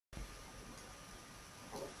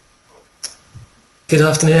Good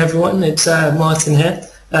afternoon, everyone. It's Martyn here.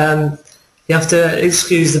 You have to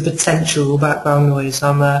excuse the potential background noise.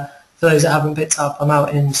 For those that haven't picked up, I'm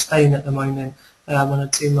out in Spain at the moment on a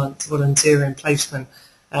 2-month volunteering placement,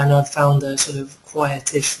 and I've found a sort of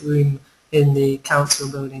quietish room in the council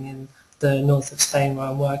building in the north of Spain where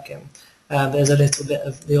I'm working. There's a little bit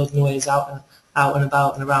of the odd noise out and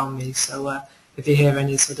about and around me, so if you hear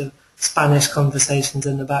any sort of Spanish conversations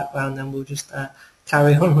in the background, then we'll just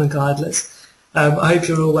carry on regardless. I hope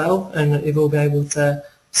you're all well and you've all been able to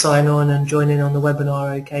sign on and join in on the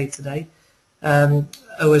webinar okay today. I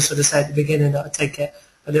always sort of say at the beginning that I take it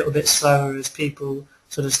a little bit slower as people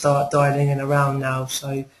sort of start dialing in around now,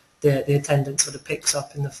 so the attendance sort of picks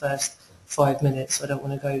up in the first 5 minutes, so I don't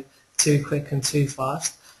want to go too quick and too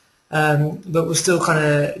fast. But we'll still kind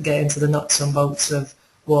of get into the nuts and bolts of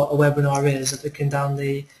what a webinar is. Looking down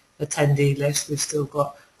the attendee list, we've still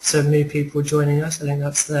got some new people joining us. I think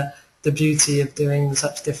that's the beauty of doing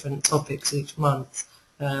such different topics each month.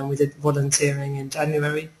 We did volunteering in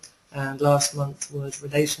January, and last month was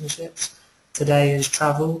relationships. Today is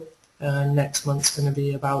travel, and next month's going to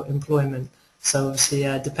be about employment. So obviously,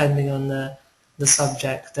 depending on the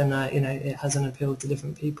subject, then it has an appeal to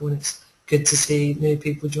different people, and it's good to see new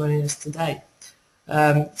people joining us today.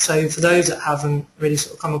 So for those that haven't really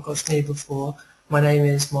sort of come across me before, my name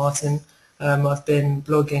is Martyn. I've been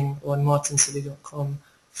blogging on martynsibley.com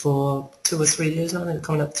for 2 or 3 years now. I think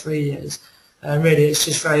coming up 3 years. And really it's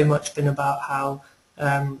just very much been about how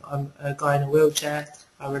I'm a guy in a wheelchair.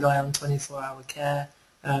 I rely on 24-hour care.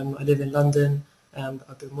 I live in London.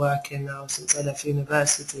 I've been working now since I left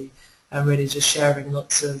university, and really just sharing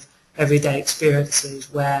lots of everyday experiences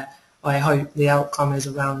where I hope the outcome is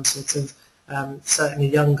around sort of certainly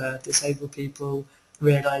younger disabled people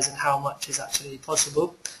realising how much is actually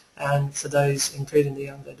possible, and for those, including the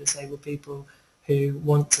younger disabled people, who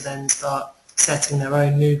want to then start setting their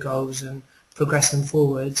own new goals and progressing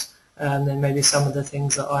forwards, and then maybe some of the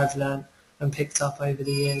things that I've learned and picked up over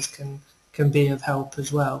the years can be of help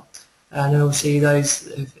as well. And obviously those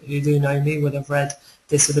who do know me would have read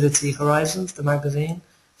Disability Horizons, the magazine,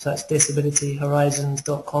 so that's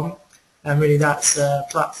disabilityhorizons.com, and really that's a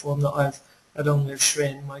platform that I've, along with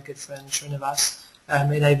Shrin, my good friend Srinivas,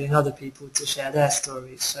 enabling other people to share their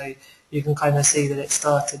stories. So you can kind of see that it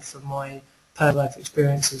started from my personal life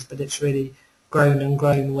experiences, but it's really grown and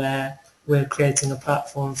grown where we're creating a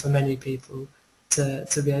platform for many people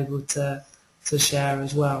to be able to share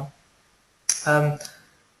as well.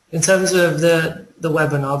 In terms of the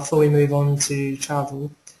webinar, before we move on to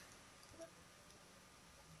travel,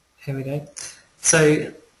 here we go.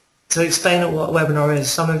 So to explain what a webinar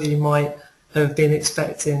is, some of you might have been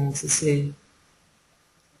expecting to see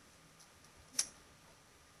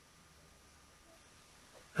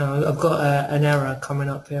I've got an error coming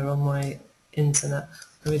up here on my internet.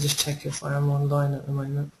 Let me just check if I am online at the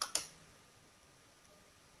moment.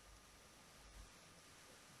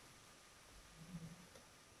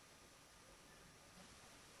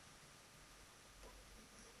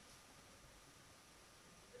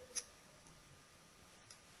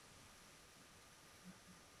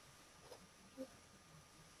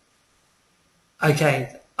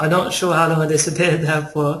 Okay, I'm not sure how long I disappeared there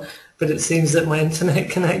for, but it seems that my internet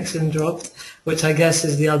connection dropped, which I guess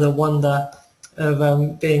is the other wonder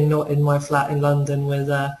of being not in my flat in London with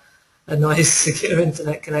a nice secure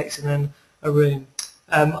internet connection and a room.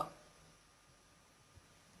 I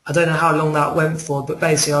don't know how long that went for, but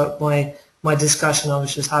basically my discussion I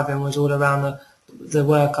was just having was all around the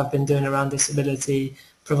work I've been doing around disability,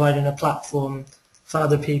 providing a platform for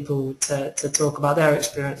other people to talk about their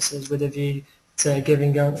experiences with a view to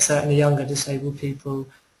giving certainly younger disabled people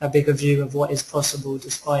a bigger view of what is possible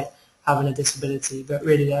despite having a disability, but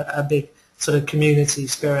really a big sort of community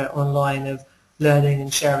spirit online of learning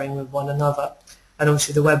and sharing with one another. And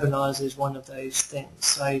obviously the webinars is one of those things.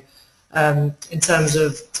 So in terms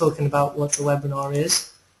of talking about what a webinar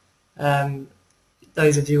is,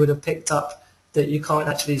 those of you would have picked up that you can't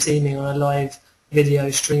actually see me on a live video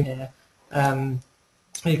stream here.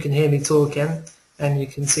 You can hear me talking, and you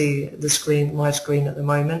can see the screen, my screen at the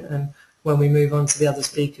moment, and when we move on to the other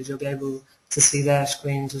speakers you'll be able to see their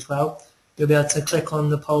screens as well. You'll be able to click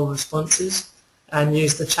on the poll responses and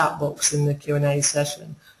use the chat box in the Q&A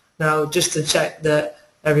session. Now just to check that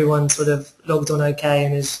everyone's sort of logged on okay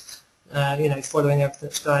and is following everything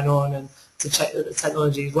that's going on, and to check that the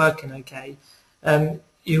technology is working okay,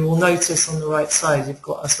 you will notice on the right side you've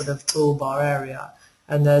got a sort of toolbar area,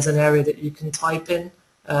 and there's an area that you can type in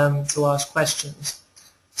to ask questions.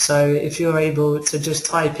 So if you're able to just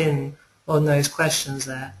type in on those questions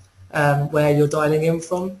there where you're dialing in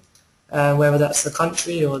from, whether that's the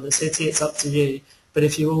country or the city, it's up to you, but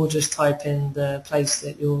if you all just type in the place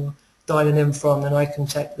that you're dialing in from, then I can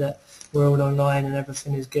check that we're all online and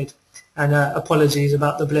everything is good. And apologies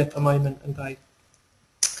about the blip a moment ago.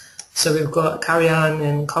 So we've got Carrie-Anne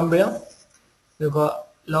in Cumbria, we've got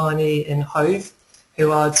Lani in Hove,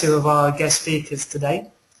 who are two of our guest speakers today.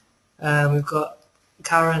 We've got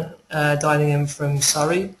Karen dialing in from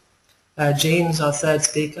Surrey. Jean's our third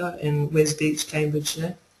speaker in Wisbech,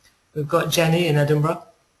 Cambridgeshire. We've got Jenny in Edinburgh.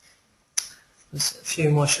 There's a few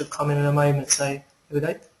more should come in a moment, so here we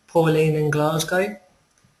go. Pauline in Glasgow.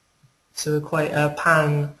 So we're quite a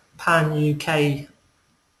pan-UK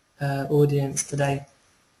audience today.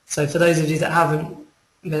 So for those of you that haven't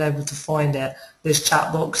been able to find it, this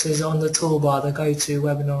chat box is on the toolbar, the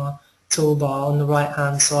GoToWebinar toolbar on the right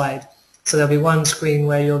hand side. So there'll be one screen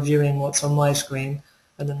where you're viewing what's on my screen,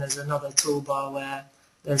 and then there's another toolbar where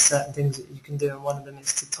there's certain things that you can do, and one of them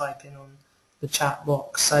is to type in on the chat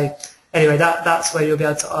box. So anyway, that's where you'll be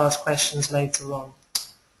able to ask questions later on.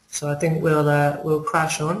 So I think we'll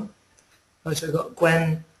crash on. So we've got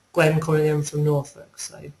Gwen calling in from Norfolk.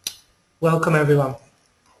 So welcome everyone.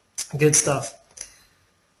 Good stuff.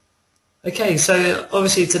 Okay, so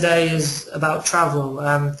obviously today is about travel.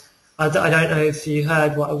 I don't know if you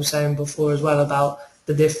heard what I was saying before as well about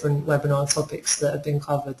the different webinar topics that have been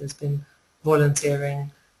covered. There's been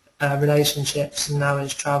volunteering, relationships, and now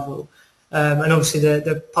is travel. And obviously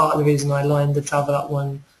the part of the reason I lined the Travel Up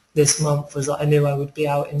one this month was that I knew I would be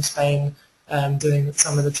out in Spain doing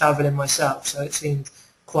some of the travelling myself, so it seemed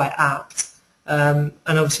quite apt. And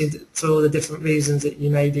obviously for all the different reasons that you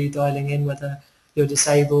may be dialing in, whether you're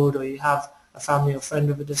disabled or you have a family or friend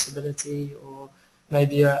with a disability, or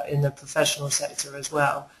maybe you're in the professional sector as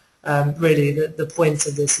well. Really the point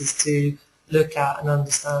of this is to look at and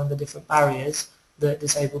understand the different barriers that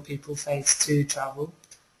disabled people face to travel,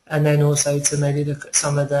 and then also to maybe look at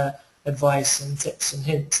some of the advice and tips and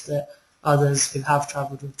hints that others who have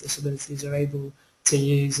travelled with disabilities are able to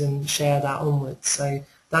use and share that onwards. So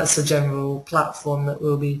that's the general platform that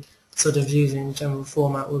we'll be sort of using, the general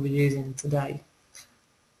format we'll be using today.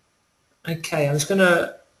 Okay, I'm just going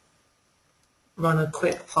to run a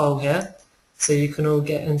quick poll here so you can all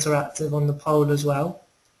get interactive on the poll as well.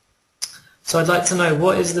 So I'd like to know,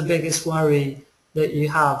 what is the biggest worry that you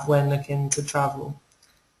have when looking to travel?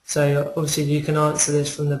 So obviously you can answer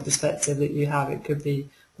this from the perspective that you have. It could be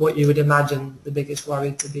what you would imagine the biggest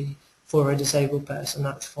worry to be for a disabled person,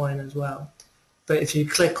 that's fine as well. But if you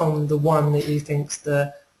click on the one that you think's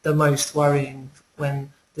the most worrying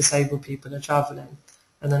when disabled people are travelling,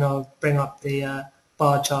 and then I'll bring up the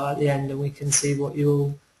bar chart at the end and we can see what you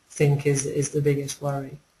all think is the biggest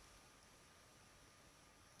worry.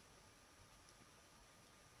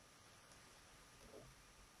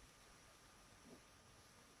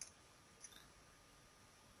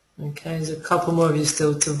 Okay, there's a couple more of you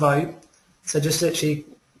still to vote, so just literally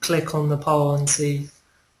click on the poll and see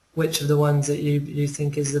which of the ones that you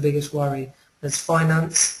think is the biggest worry. There's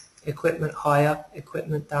finance, equipment hire,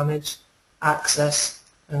 equipment damage, access,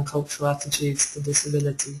 and cultural attitudes to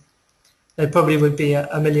disability. There probably would be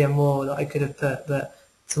a million more that I could have put, but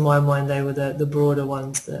to my mind they were the broader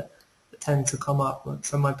ones that tend to come up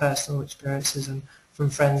from my personal experiences and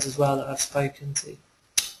from friends as well that I've spoken to.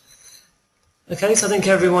 Okay, so I think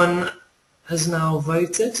everyone has now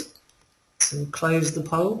voted. So we'll close the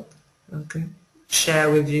poll. I can share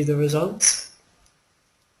with you the results.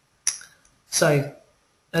 So,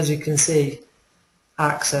 as you can see,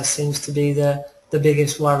 access seems to be the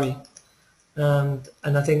biggest worry. And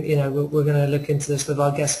I think, you know, we're going to look into this with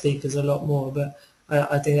our guest speakers a lot more, but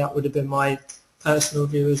I think that would have been my personal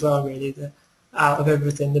view as well, really, that out of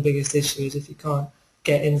everything, the biggest issue is if you can't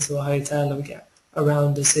get into a hotel or get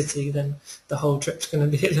around a city, then the whole trip's going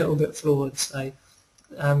to be a little bit flawed. So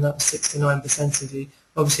that was 69% of you.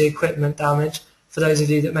 Obviously, equipment damage. For those of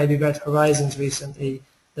you that maybe read Horizons recently,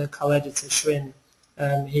 the co-editor Shrin,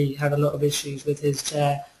 he had a lot of issues with his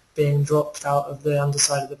chair being dropped out of the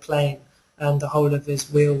underside of the plane, and the whole of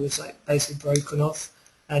his wheel was like basically broken off,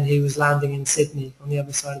 and he was landing in Sydney on the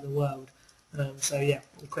other side of the world. So yeah,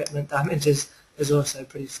 equipment damage is also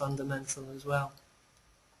pretty fundamental as well.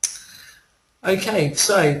 Okay,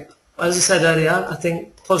 so as I said earlier, I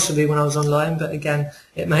think possibly when I was online, but again,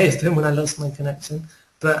 it may have been when I lost my connection.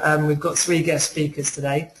 But we've got 3 guest speakers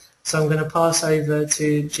today. So I'm going to pass over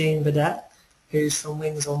to Jean Burdett, who's from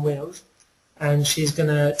Wings on Wheels, and she's going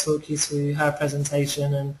to talk you through her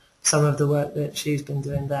presentation and some of the work that she's been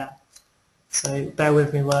doing there. So bear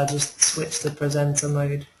with me while I just switch the presenter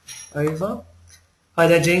mode over. Hi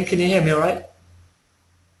there, Jean, can you hear me all right?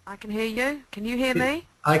 I can hear you. Can you hear me?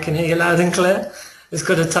 I can hear you loud and clear. It's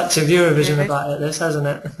got a touch of Eurovision about it, this, hasn't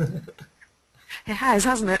it? It has,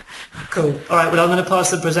 hasn't it? Cool. All right, well, I'm going to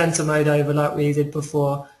pass the presenter mode over like we did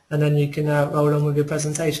before, and then you can roll on with your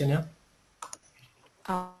presentation, yeah?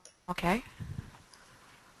 Oh, okay.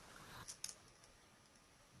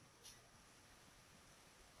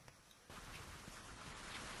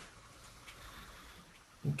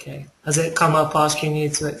 Okay. Has it come up asking you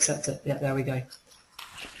to accept it? Yeah, there we go.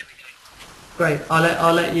 Great.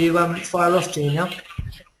 I'll let you fire off, Jean, yeah?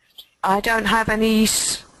 I don't have any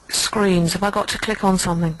screens. Have I got to click on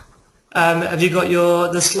something? Have you got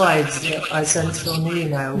the slides that I sent through on the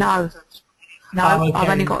email? No. No, Oh, okay. I've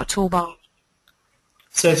only got a toolbar.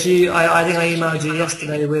 So if I think I emailed you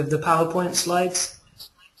yesterday with the PowerPoint slides.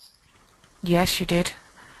 Yes, you did.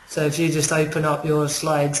 So if you just open up your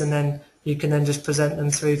slides and then you can then just present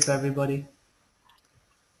them through to everybody.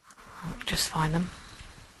 I'll just find them.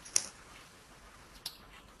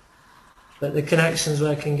 But the connection's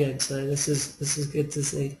working good, so this is good to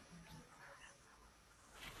see.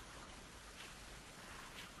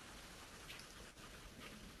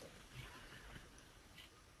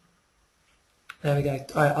 There we go.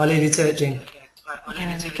 All right, I'll leave you to it, Jean.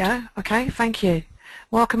 There we go. Okay, thank you.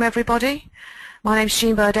 Welcome everybody. My name's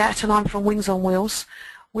Jean Burdett and I'm from Wings on Wheels.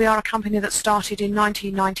 We are a company that started in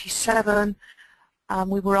 1997.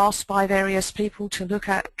 We were asked by various people to look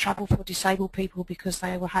at travel for disabled people because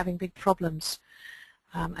they were having big problems.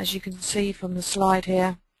 As you can see from the slide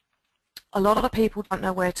here, a lot of the people don't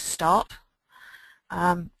know where to start.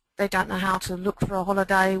 They don't know how to look for a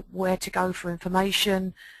holiday, where to go for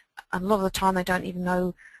information, and a lot of the time they don't even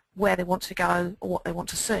know where they want to go or what they want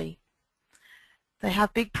to see. They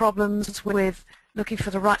have big problems with looking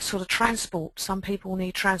for the right sort of transport. Some people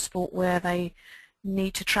need transport where they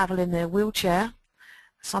need to travel in their wheelchair.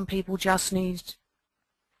 Some people just need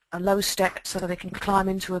a low step so that they can climb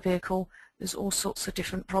into a vehicle. There's all sorts of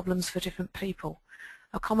different problems for different people.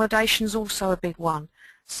 Accommodation is also a big one.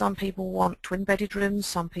 Some people want twin-bedded rooms,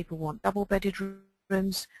 some people want double-bedded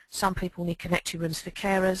rooms, some people need connected rooms for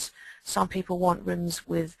carers, some people want rooms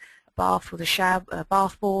with a bath with a shower,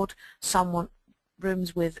 bath board, some want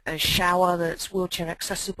rooms with a shower that's wheelchair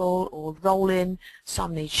accessible or roll-in,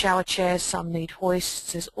 some need shower chairs, some need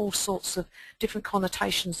hoists. There's all sorts of different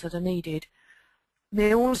connotations that are needed.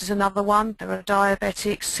 Meals is another one. There are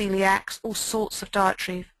diabetics, celiacs, all sorts of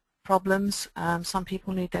dietary problems. Some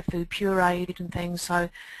people need their food pureed and things, so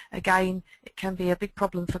again it can be a big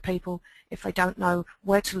problem for people if they don't know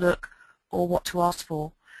where to look or what to ask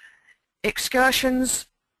for. Excursions,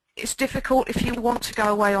 it's difficult if you want to go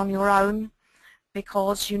away on your own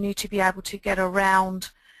because you need to be able to get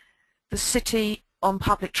around the city on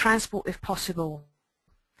public transport if possible.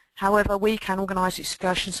 However, we can organise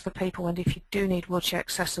excursions for people, and if you do need wheelchair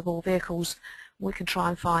accessible vehicles, we can try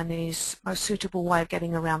and find the most suitable way of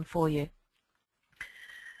getting around for you.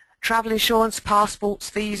 Travel insurance, passports,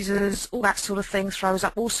 visas, all that sort of thing throws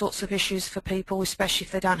up all sorts of issues for people, especially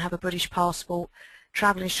if they don't have a British passport.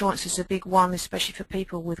 Travel insurance is a big one, especially for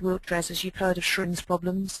people with wheelchairs, as you've heard of Shrin's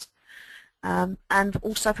problems. And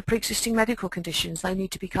also for pre-existing medical conditions, they need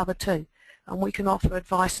to be covered too. And we can offer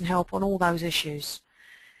advice and help on all those issues.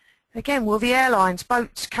 Again, will the airlines,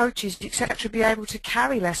 boats, coaches, etc. be able to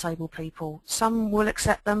carry less able people? Some will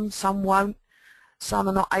accept them, some won't. Some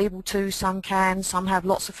are not able to, some can. Some have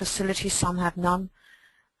lots of facilities, some have none.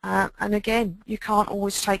 And again, you can't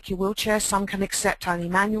always take your wheelchair. Some can accept only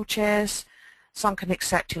manual chairs. Some can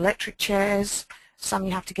accept electric chairs. Some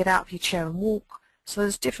you have to get out of your chair and walk. So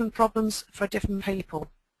there's different problems for different people.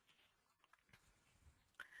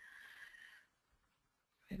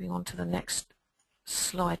 Moving on to the next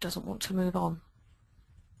slide, doesn't want to move on.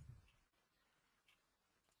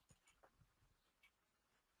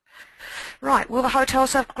 Right, will the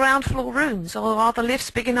hotels have ground floor rooms, or are the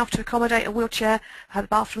lifts big enough to accommodate a wheelchair? Have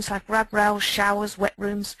bathrooms have grab rails, showers, wet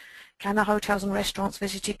rooms? Can the hotels and restaurants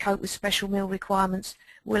visited cope with special meal requirements?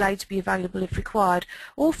 Will aids be available if required?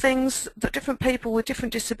 All things that different people with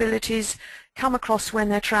different disabilities come across when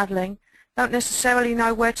they're travelling, don't necessarily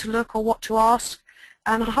know where to look or what to ask.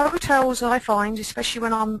 And hotels, I find, especially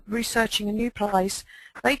when I'm researching a new place,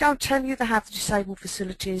 they don't tell you they have the disabled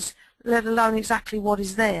facilities, let alone exactly what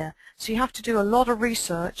is there. So you have to do a lot of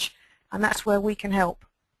research, and that's where we can help.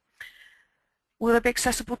 Will there be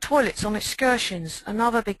accessible toilets on excursions?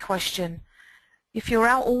 Another big question. If you're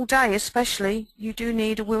out all day especially, you do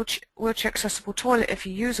need a wheelchair accessible toilet. If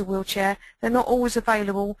you use a wheelchair, they're not always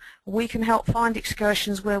available. We can help find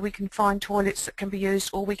excursions where we can find toilets that can be used,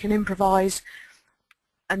 or we can improvise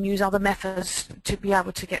and use other methods to be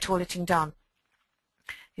able to get toileting done.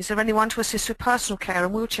 Is there anyone to assist with personal care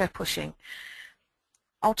and wheelchair pushing?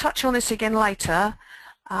 I'll touch on this again later.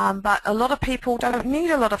 But a lot of people don't need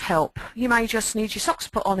a lot of help. You may just need your socks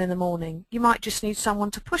put on in the morning. You might just need someone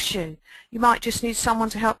to push you. You might just need someone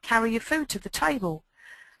to help carry your food to the table.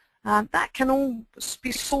 That can all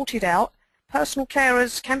be sorted out. Personal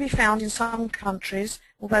carers can be found in some countries,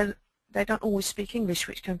 although they don't always speak English,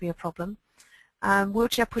 which can be a problem.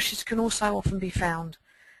 Wheelchair pushers can also often be found.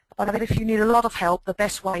 But if you need a lot of help, the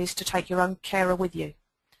best way is to take your own carer with you.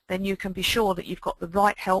 Then you can be sure that you've got the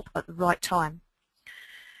right help at the right time.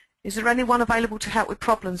 Is there anyone available to help with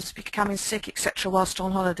problems, becoming sick, etc. whilst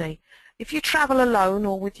on holiday? If you travel alone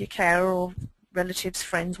or with your carer or relatives,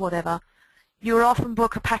 friends, whatever, you will often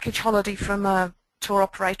book a package holiday from a tour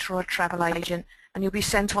operator or a travel agent, and you'll be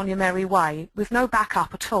sent on your merry way with no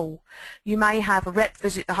backup at all. You may have a rep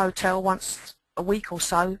visit the hotel once a week or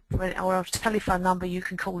so, or a telephone number you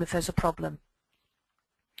can call if there's a problem.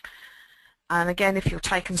 And again, if you're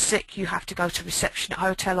taken sick, you have to go to reception at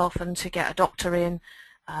hotel often to get a doctor in.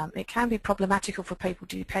 It can be problematical for people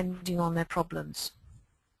depending on their problems.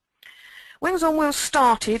 Wings on Wheels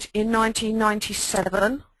started in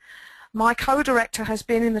 1997. My co-director has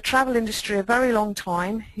been in the travel industry a very long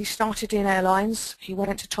time. He started in airlines, he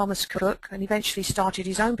went to Thomas Cook and eventually started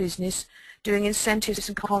his own business doing incentives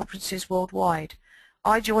and conferences worldwide.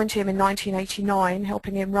 I joined him in 1989,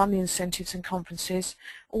 helping him run the incentives and conferences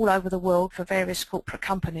all over the world for various corporate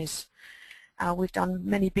companies. We've done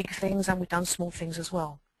many big things and we've done small things as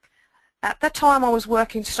well. At that time I was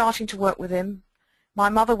starting to work with him. My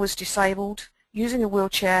mother was disabled, using a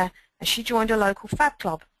wheelchair, and she joined a local fab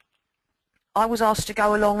club. I was asked to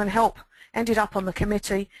go along and help, ended up on the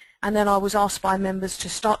committee, and then I was asked by members to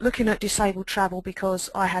start looking at disabled travel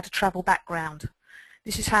because I had a travel background.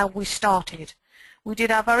 This is how we started. We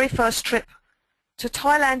did our very first trip to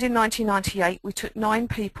Thailand in 1998. We took 9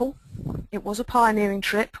 people. It was a pioneering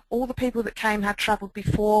trip. All the people that came had travelled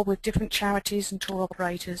before with different charities and tour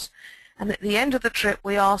operators. And at the end of the trip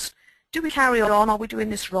we asked, do we carry on, are we doing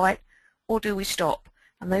this right, or do we stop?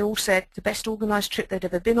 And they all said the best organised trip they'd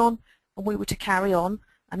ever been on, and we were to carry on,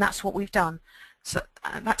 and that's what we've done. So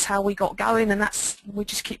that's how we got going, and we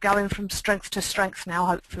just keep going from strength to strength now,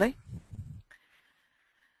 hopefully.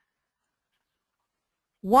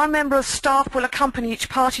 One member of staff will accompany each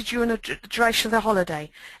party during the duration of the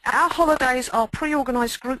holiday. Our holidays are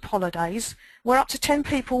pre-organised group holidays where up to 10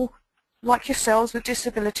 people like yourselves with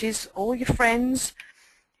disabilities, or your friends,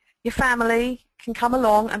 your family can come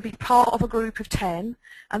along and be part of a group of 10,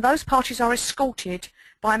 and those parties are escorted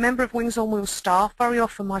by a member of Wings on Wheels staff, very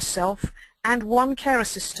often myself, and one care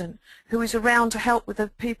assistant who is around to help with the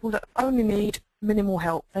people that only need minimal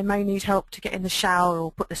help. They may need help to get in the shower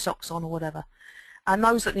or put their socks on or whatever. And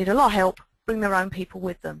those that need a lot of help bring their own people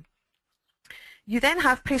with them. You then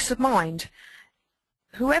have peace of mind.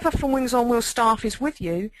 Whoever from Wings on Wheels staff is with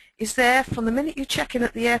you is there from the minute you check in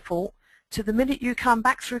at the airport to the minute you come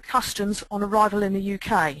back through customs on arrival in the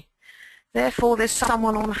UK. Therefore there's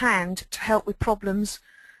someone on hand to help with problems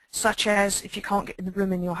such as if you can't get in the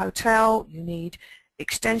room in your hotel, you need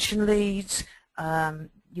extension leads,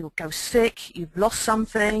 you'll go sick, you've lost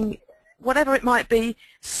something, whatever it might be,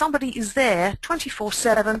 somebody is there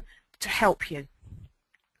 24/7 to help you.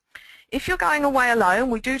 If you're going away alone,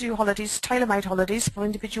 we do holidays, tailor-made holidays for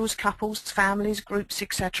individuals, couples, families, groups,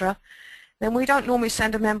 etc. Then we don't normally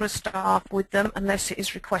send a member of staff with them unless it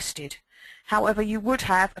is requested. However, you would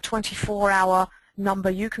have a 24-hour number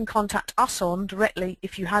you can contact us on directly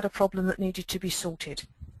if you had a problem that needed to be sorted.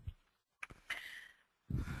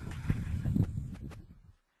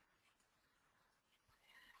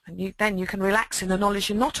 And then you can relax in the knowledge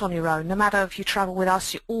you're not on your own. No matter if you travel with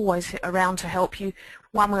us, you're always around to help you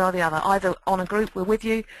one way or the other. Either on a group, we're with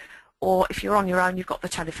you, or if you're on your own, you've got the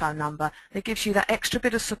telephone number. It gives you that extra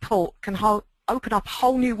bit of support, can open up a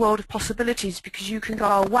whole new world of possibilities because you can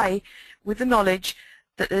go away with the knowledge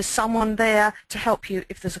that there's someone there to help you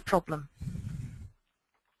if there's a problem.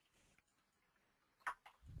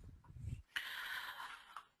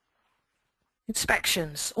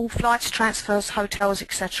 Inspections. All flights, transfers, hotels,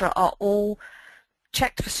 etc. are all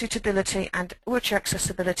checked for suitability and wheelchair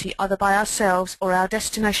accessibility either by ourselves or our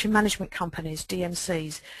destination management companies,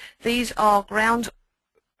 DMCs. These are ground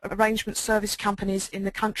arrangement service companies in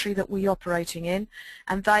the country that we're operating in,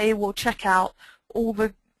 and they will check out all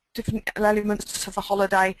the different elements of the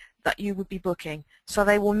holiday that you would be booking. So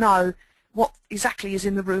they will know what exactly is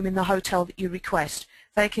in the room in the hotel that you request.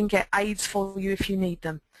 They can get aids for you if you need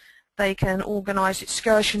them. They can organise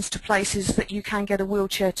excursions to places that you can get a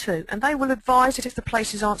wheelchair to, and they will advise it if the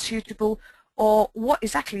places aren't suitable or what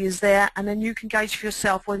exactly is there, and then you can gauge for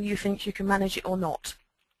yourself whether you think you can manage it or not.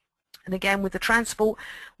 And again, with the transport,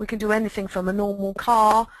 we can do anything from a normal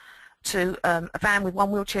car to a van with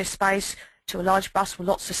one wheelchair space, to a large bus with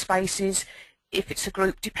lots of spaces, if it's a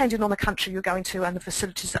group, depending on the country you're going to and the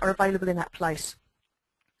facilities that are available in that place.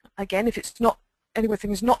 Again, if it's not,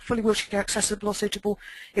 anything is not fully wheelchair accessible or suitable,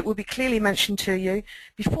 it will be clearly mentioned to you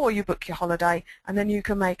before you book your holiday, and then you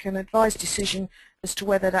can make an advised decision as to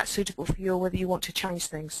whether that's suitable for you or whether you want to change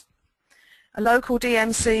things. A local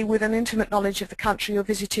DMC with an intimate knowledge of the country you're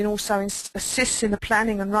visiting also assists in the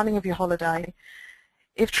planning and running of your holiday.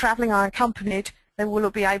 If travelling unaccompanied, they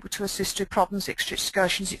will be able to assist with problems, extra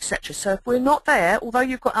excursions, etc. So if we're not there, although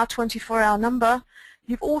you've got our 24-hour number,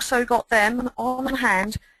 you've also got them on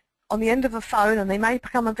hand on the end of the phone, and they may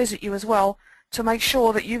come and visit you as well, to make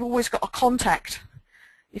sure that you've always got a contact.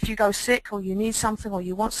 If you go sick or you need something or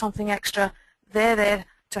you want something extra, they're there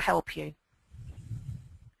to help you.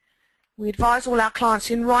 We advise all our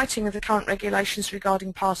clients in writing of the current regulations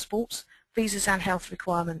regarding passports, visas and health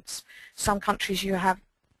requirements. Some countries you have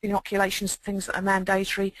inoculations, things that are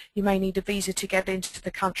mandatory. You may need a visa to get into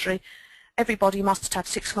the country. Everybody must have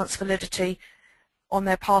 6 months validity on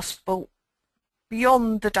their passport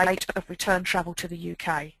beyond the date of return travel to the UK.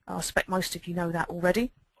 I expect most of you know that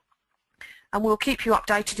already. And we'll keep you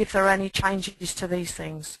updated if there are any changes to these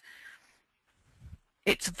things.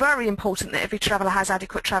 It's very important that every traveller has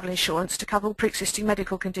adequate travel insurance to cover all pre-existing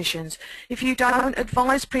medical conditions. If you don't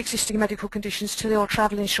advise pre-existing medical conditions to your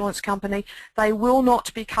travel insurance company, they will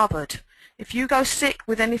not be covered. If you go sick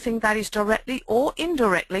with anything that is directly or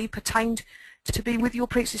indirectly pertained to be with your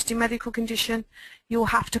pre-existing medical condition, you'll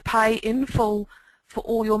have to pay in full for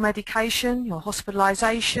all your medication, your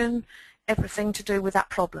hospitalisation, everything to do with that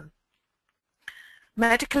problem.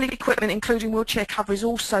 Medical equipment, including wheelchair cover, is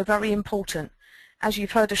also very important. As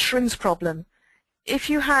you've heard, a Shrin's problem. If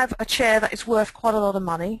you have a chair that is worth quite a lot of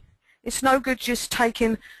money, it's no good just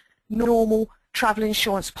taking normal travel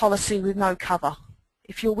insurance policy with no cover.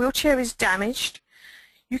 If your wheelchair is damaged,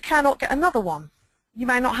 you cannot get another one. You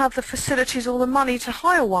may not have the facilities or the money to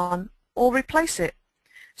hire one or replace it.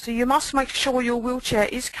 So you must make sure your wheelchair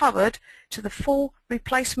is covered to the full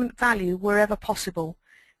replacement value wherever possible.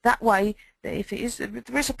 That way, if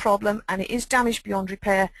there is a problem and it is damaged beyond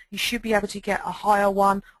repair, you should be able to get a higher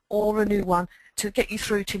one or a new one to get you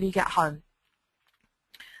through till you get home.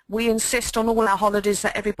 We insist on all our holidays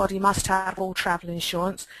that everybody must have all travel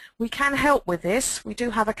insurance. We can help with this. We do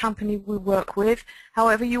have a company we work with.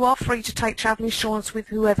 However, you are free to take travel insurance with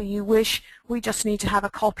whoever you wish. We just need to have a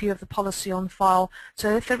copy of the policy on file.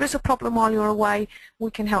 So if there is a problem while you're away, we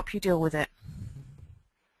can help you deal with it.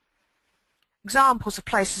 Examples of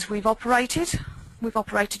places we've operated. We've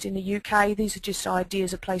operated in the UK. These are just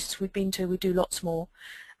ideas of places we've been to. We do lots more.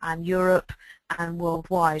 And Europe and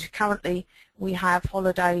worldwide. Currently we have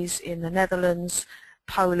holidays in the Netherlands,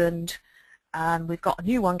 Poland, and we've got a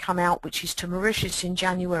new one come out which is to Mauritius in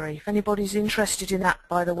January. If anybody's interested in that,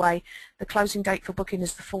 by the way, the closing date for booking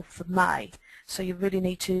is the 4th of May. So you really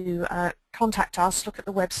need to contact us, look at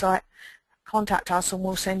the website, contact us, and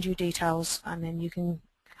we'll send you details, and then you can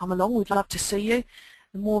come along. We'd love to see you.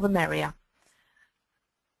 The more the merrier.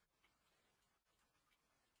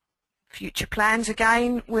 Future plans,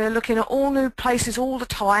 again, we're looking at all new places all the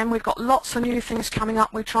time. We've got lots of new things coming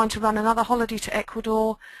up. We're trying to run another holiday to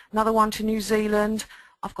Ecuador, another one to New Zealand.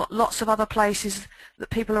 I've got lots of other places that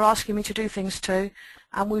people are asking me to do things to,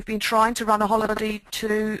 and we've been trying to run a holiday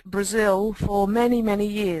to Brazil for many, many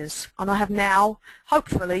years, and I have now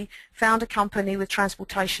hopefully found a company with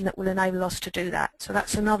transportation that will enable us to do that. So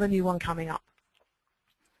that's another new one coming up.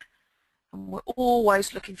 And we're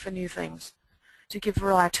always looking for new things to give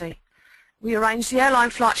variety. We arrange the airline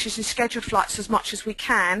flights using scheduled flights as much as we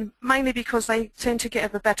can, mainly because they tend to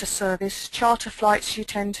get a better service. Charter flights, you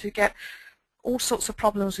tend to get all sorts of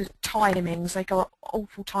problems with timings. They go at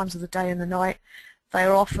awful times of the day and the night. They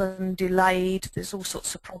are often delayed. There's all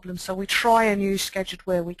sorts of problems. So we try and use scheduled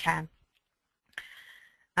where we can.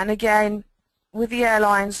 And again, with the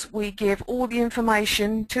airlines, we give all the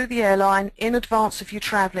information to the airline in advance of you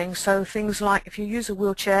travelling. So things like if you use a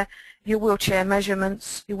wheelchair, your wheelchair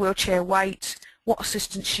measurements, your wheelchair weight, what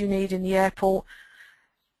assistance you need in the airport,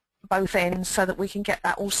 both ends, so that we can get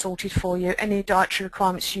that all sorted for you. Any dietary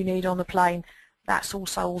requirements you need on the plane, that's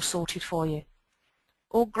also all sorted for you.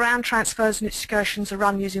 All ground transfers and excursions are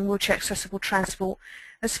run using wheelchair accessible transport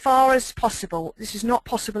as far as possible. This is not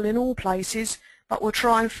possible in all places, but we'll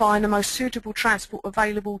try and find the most suitable transport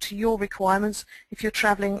available to your requirements if you're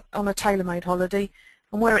travelling on a tailor-made holiday.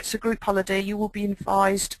 And where it's a group holiday, you will be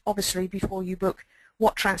advised, obviously, before you book,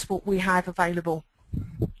 what transport we have available.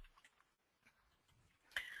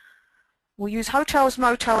 We'll use hotels,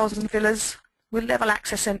 motels and villas with level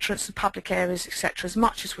access entrance and public areas, etc., as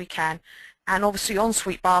much as we can. and obviously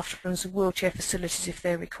ensuite bathrooms and wheelchair facilities if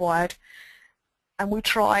they're required. And we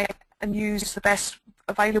try and use the best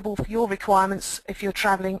available for your requirements if you're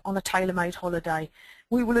travelling on a tailor-made holiday.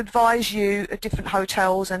 We will advise you at different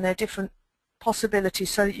hotels and their different possibilities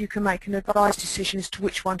so that you can make an advised decision as to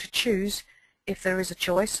which one to choose if there is a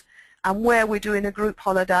choice. And where we're doing a group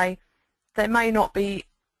holiday, there may not be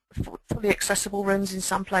fully accessible rooms in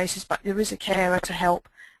some places, but there is a carer to help,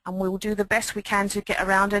 and we will do the best we can to get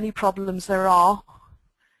around any problems there are,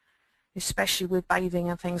 especially with bathing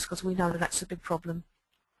and things, because we know that's a big problem.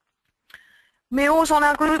 Meals on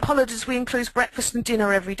our group holidays, we include breakfast and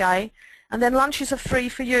dinner every day, and then lunches are free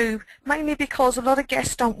for you, mainly because a lot of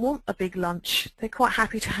guests don't want a big lunch. They're quite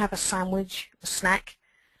happy to have a sandwich, a snack,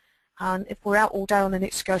 and if we're out all day on an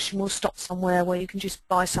excursion, we'll stop somewhere where you can just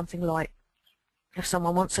buy something light. If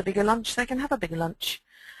someone wants a bigger lunch, they can have a bigger lunch.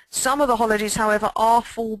 Some of the holidays, however, are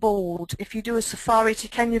full board. If you do a safari to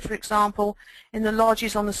Kenya, for example, in the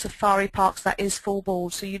lodges on the safari parks, that is full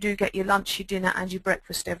board. So you do get your lunch, your dinner and your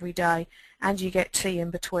breakfast every day, and you get tea in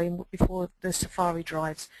between before the safari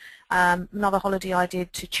drives. Another holiday I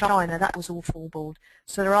did to China, that was all full board.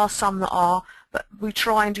 So there are some that are, but we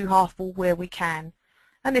try and do half board where we can.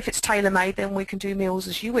 And if it's tailor-made, then we can do meals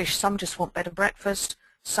as you wish. Some just want bed and breakfast.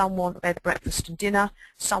 Some want bed, breakfast and dinner,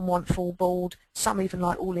 some want full board, some even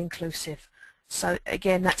like all-inclusive. So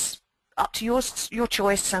again, that's up to your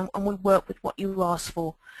choice, and we work with what you ask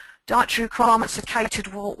for. Dietary requirements are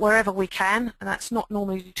catered wherever we can, and that's not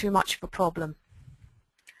normally too much of a problem.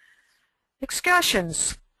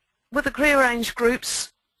 Excursions. With the pre-arranged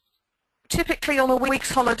groups, typically on a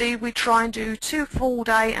week's holiday we try and do 2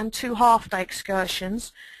 full-day and 2 half-day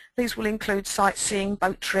excursions. These will include sightseeing,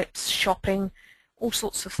 boat trips, shopping, all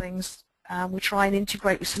sorts of things. We try and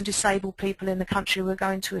integrate with some disabled people in the country we're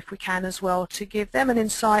going to if we can as well, to give them an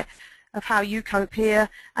insight of how you cope here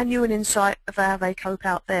and you an insight of how they cope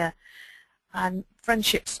out there. And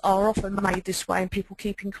friendships are often made this way and people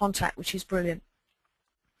keep in contact, which is brilliant.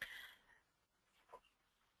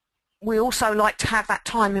 We also like to have that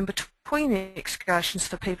time in between the excursions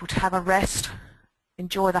for people to have a rest,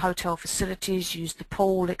 enjoy the hotel facilities, use the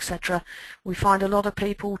pool, etc. We find a lot of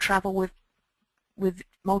people travel with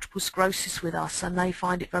multiple sclerosis with us, and they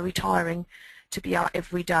find it very tiring to be out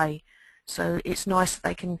every day. So it's nice that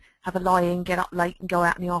they can have a lie-in, get up late and go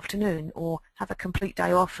out in the afternoon, or have a complete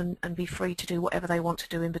day off and be free to do whatever they want to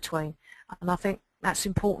do in between. And I think that's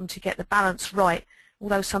important to get the balance right.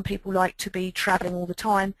 Although some people like to be travelling all the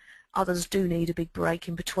time, others do need a big break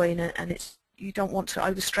in between, and you don't want to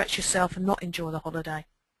overstretch yourself and not enjoy the holiday.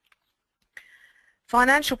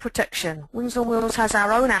 Financial protection. Wings on Wheels has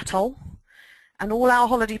our own atoll, and all our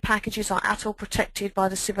holiday packages are atoll protected by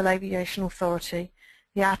the Civil Aviation Authority.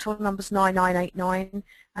 The atoll number is 9989,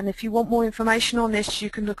 and if you want more information on this, you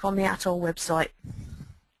can look on the atoll website.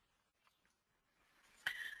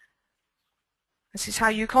 This is how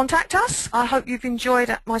you contact us. I hope you've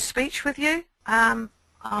enjoyed my speech with you.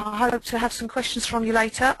 I hope to have some questions from you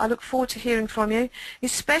later. I look forward to hearing from you,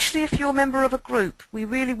 especially if you're a member of a group. We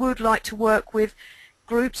really would like to work with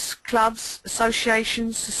groups, clubs,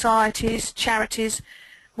 associations, societies, charities,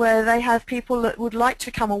 where they have people that would like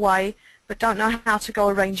to come away but don't know how to go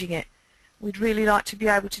arranging it. We'd really like to be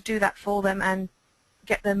able to do that for them and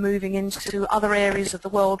get them moving into other areas of the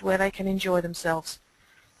world where they can enjoy themselves.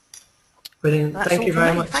 Brilliant. Thank you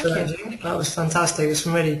very much for that, Jean. That was fantastic. It's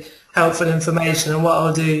some really helpful information, and what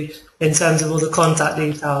I'll do in terms of all the contact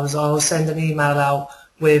details, I'll send an email out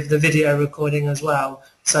with the video recording as well,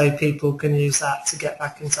 so people can use that to get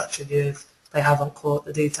back in touch with you if they haven't caught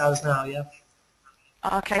the details now, yeah?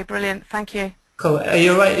 Okay, brilliant. Thank you. Cool. Are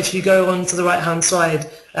you alright if you go on to the right hand side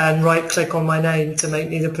and right click on my name to make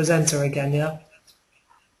me the presenter again, yeah?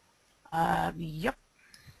 Yep.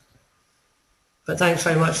 But thanks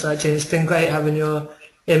very much for that, Jim. It's been great having your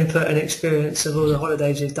input and experience of all the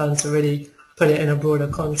holidays you've done to really put it in a broader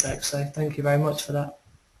context, so thank you very much for that.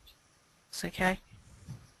 It's okay.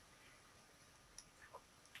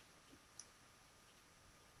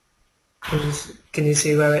 Can you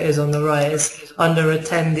see where it is on the right? It's under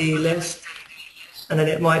attendee list, and then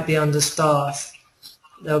it might be under staff.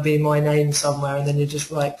 There'll be my name somewhere, and then you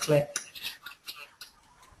just right click.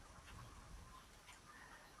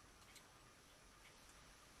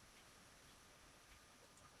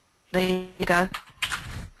 There you go.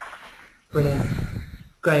 Brilliant.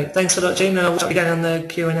 Great. Thanks a lot, Jean, and I'll talk again on the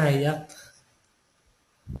Q&A, yeah?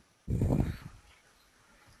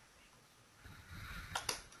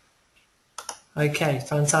 Okay,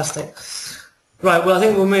 fantastic. Right, well, I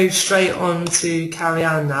think we'll move straight on to Carrie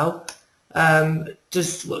Ann now.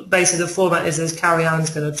 Just basically the format is Carrie Ann's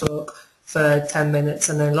going to talk for 10 minutes,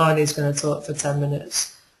 and then Liney's going to talk for 10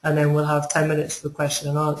 minutes, and then we'll have 10 minutes for question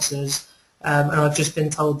and answers. And I've just been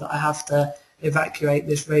told that I have to evacuate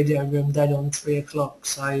this radio room dead on 3 o'clock,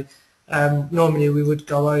 so normally we would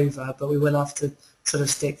go over, but we will have to sort of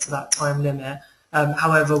stick to that time limit.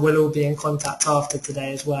 However, we'll all be in contact after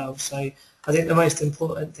today as well, so I think the most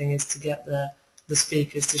important thing is to get the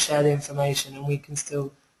speakers to share the information, and we can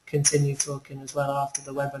still continue talking as well after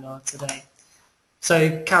the webinar today.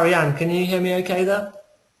 So, Carrie-Anne, can you hear me okay there?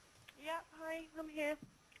 Yeah, hi, I'm here.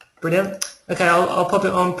 Brilliant. Okay, I'll pop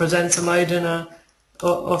it on presenter mode, and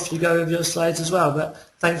off you go with your slides as well. But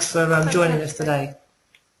thanks for joining us today.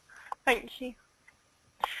 Thank you.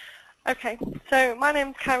 Okay, so my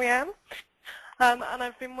name's Carrie-Anne, and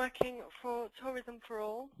I've been working for Tourism for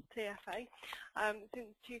All, TFA,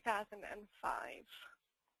 since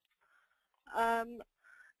 2005.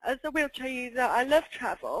 As a wheelchair user, I love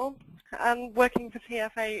travel, and working for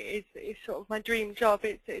TFA is sort of my dream job.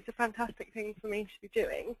 It's a fantastic thing for me to be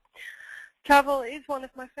doing. Travel is one of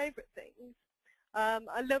my favourite things.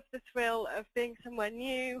 I love the thrill of being somewhere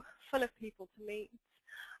new, full of people to meet.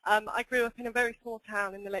 I grew up in a very small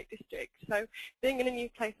town in the Lake District, so being in a new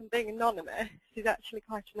place and being anonymous is actually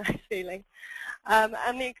quite a nice feeling.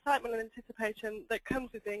 And the excitement and anticipation that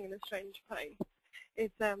comes with being in a strange place is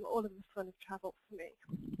all of the fun of travel for me.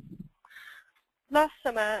 Last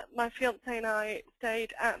summer, my fiance and I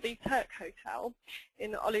stayed at the Turk Hotel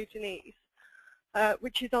in Oluceniz,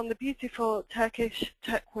 which is on the beautiful Turkish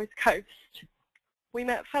turquoise coast. We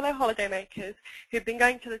met fellow holidaymakers who'd been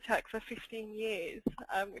going to the Turk for 15 years,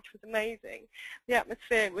 which was amazing. The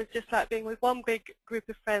atmosphere was just like being with one big group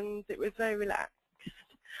of friends. It was very relaxed.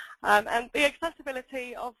 And the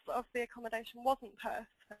accessibility of the accommodation wasn't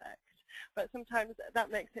perfect, but sometimes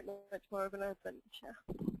that makes it much more of an adventure.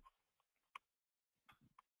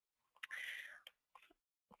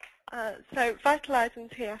 So Vitalise and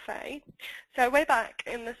TFA. So way back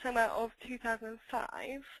in the summer of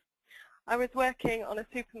 2005, I was working on a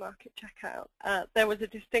supermarket checkout. There was a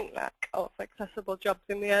distinct lack of accessible jobs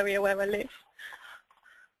in the area where I live.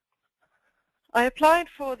 I applied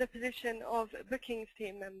for the position of bookings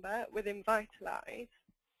team member within Vitalise,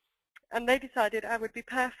 and they decided I would be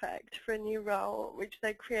perfect for a new role which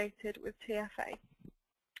they created with TFA.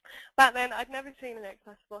 Back then, I'd never seen an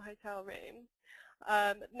accessible hotel room.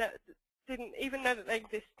 Didn't even know that they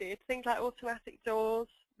existed. Things like automatic doors,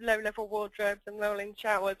 low-level wardrobes and rolling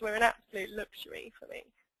showers were an absolute luxury for me.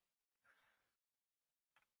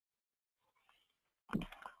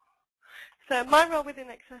 So my role within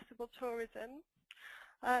accessible tourism,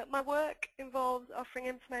 my work involves offering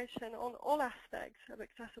information on all aspects of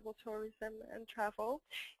accessible tourism and travel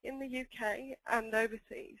in the UK and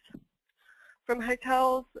overseas. From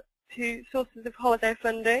hotels to sources of holiday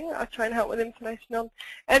funding, I try and help with information on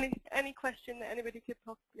any question that anybody could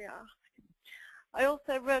possibly ask. I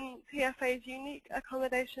also run TFA's unique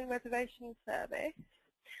accommodation reservation service,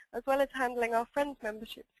 as well as handling our Friends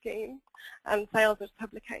membership scheme and sales of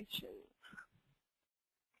publications.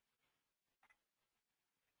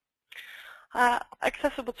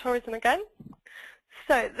 Accessible tourism again.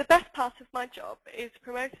 So the best part of my job is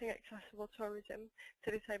promoting accessible tourism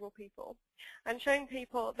to disabled people and showing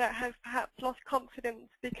people that have perhaps lost confidence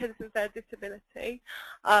because of their disability,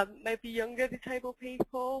 maybe younger disabled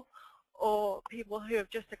people or people who have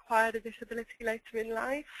just acquired a disability later in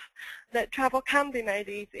life, that travel can be made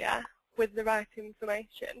easier with the right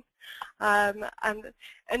information, and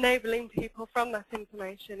enabling people from that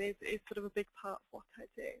information is sort of a big part of what I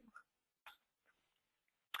do.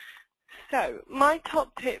 So, my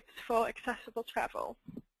top tips for accessible travel.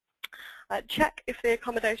 Check if the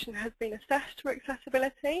accommodation has been assessed for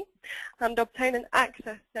accessibility and obtain an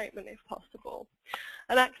access statement if possible.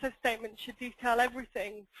 An access statement should detail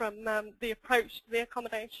everything from the approach to the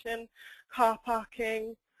accommodation, car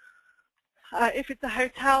parking, if it's a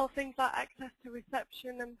hotel, things like access to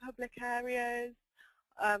reception and public areas,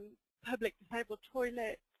 public disabled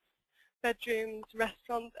toilets, bedrooms,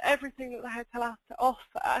 restaurants, everything that the hotel has to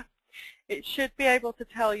offer. It should be able to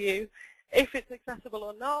tell you if it's accessible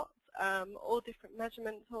or not, all different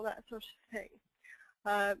measurements, all that sort of thing.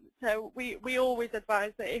 So we always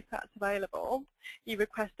advise that if that's available, you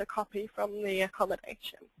request a copy from the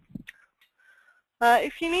accommodation.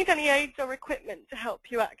 If you need any aids or equipment to help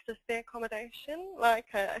you access the accommodation,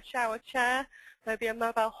 like a shower chair, maybe a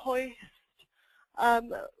mobile hoist,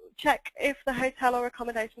 check if the hotel or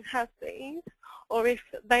accommodation has these, or if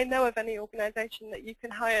they know of any organisation that you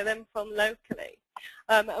can hire them from locally.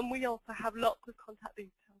 And we also have lots of contact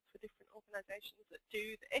details for different organisations that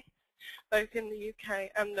do this, both in the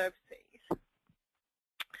UK and overseas.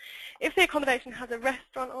 If the accommodation has a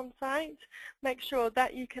restaurant on site, make sure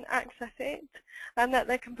that you can access it and that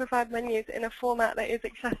they can provide menus in a format that is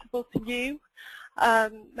accessible to you.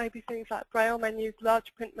 Maybe things like braille menus,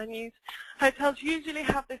 large print menus. Hotels usually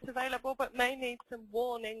have this available but may need some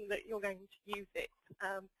warning that you're going to use it.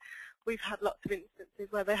 We've had lots of instances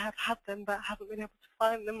where they have had them but haven't been able to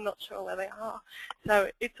find them, not sure where they are. So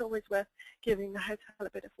it's always worth giving the hotel a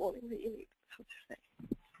bit of warning that you need this sort of thing.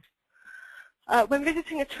 When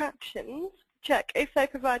visiting attractions, check if they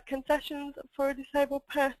provide concessions for a disabled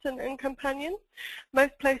person and companion.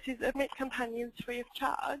 Most places admit companions free of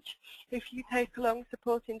charge if you take along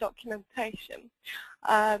supporting documentation.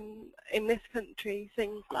 In this country,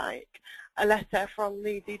 things like a letter from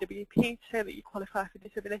the DWP to say that you qualify for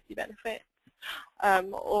disability benefits,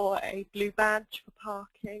 or a blue badge for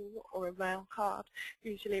parking, or a rail card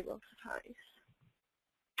usually will suffice.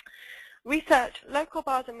 Research local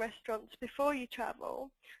bars and restaurants before you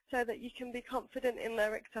travel so that you can be confident in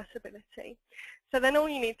their accessibility. So then all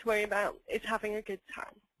you need to worry about is having a good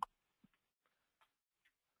time.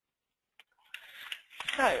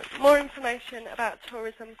 So, more information about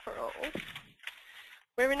Tourism for All.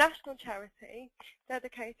 We're a national charity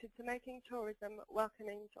dedicated to making tourism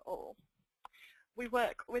welcoming to all. We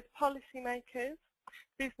work with policymakers,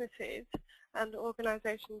 businesses and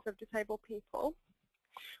organisations of disabled people.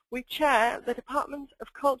 We chair the Department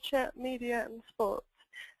of Culture, Media and Sports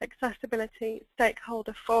Accessibility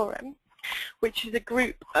Stakeholder Forum, which is a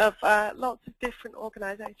group of lots of different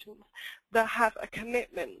organisations that have a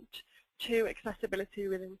commitment to accessibility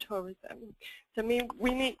within tourism. So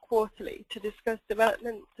we meet quarterly to discuss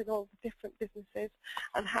developments in all the different businesses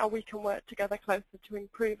and how we can work together closer to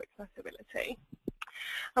improve accessibility.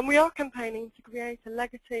 And we are campaigning to create a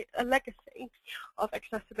legacy of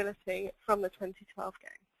accessibility from the 2012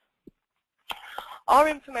 Games. Our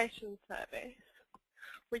information service,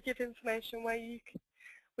 we give information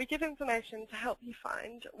to help you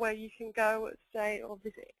find where you can go, stay or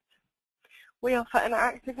visit. We offer an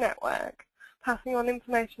active network, passing on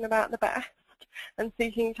information about the best and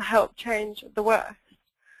seeking to help change the worst.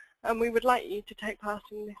 And we would like you to take part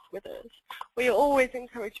in this with us. We always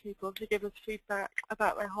encourage people to give us feedback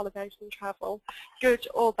about their holidays and travel, good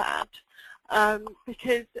or bad,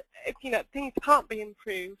 because things can't be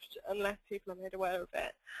improved unless people are made aware of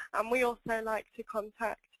it. And we also like to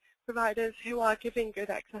contact providers who are giving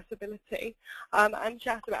good accessibility and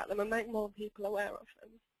chat about them and make more people aware of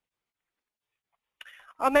them.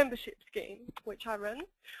 Our membership scheme, which I run,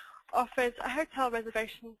 offers a hotel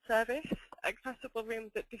reservation service, accessible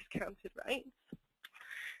rooms at discounted rates,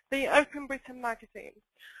 the Open Britain magazine,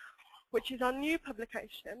 which is our new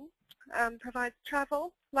publication, provides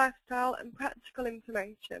travel, lifestyle and practical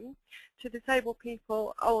information to disabled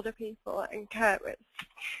people, older people and carers.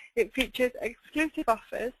 It features exclusive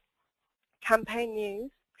offers, campaign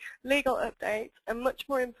news, legal updates and much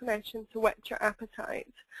more information to whet your appetite,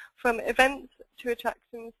 from events to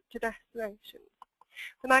attractions to destinations.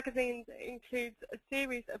 The magazine includes a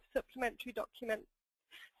series of supplementary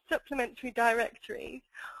directories.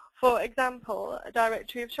 For example, a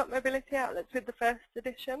directory of shop mobility outlets with the first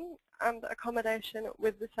edition and accommodation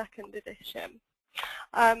with the second edition.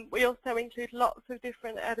 We also include lots of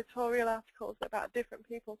different editorial articles about different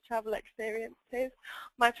people's travel experiences.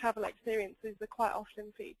 My travel experiences are quite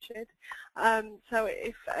often featured. So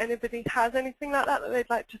if anybody has anything like that they'd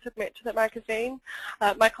like to submit to the magazine,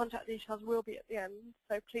 my contact details will be at the end,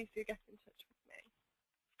 so please do get in touch with me.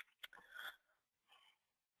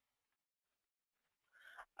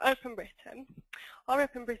 Open Britain. Our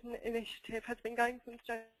Open Britain initiative has been going from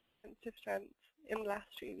strength to strength in the last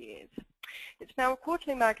few years. It's now a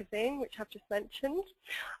quarterly magazine, which I've just mentioned,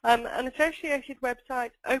 an associated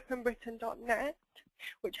website, openbritain.net,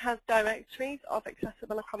 which has directories of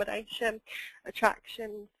accessible accommodation,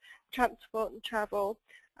 attractions, transport and travel,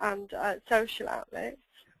 and social outlets.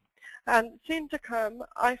 And soon to come,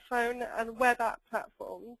 iPhone and web app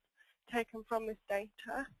platforms taken from this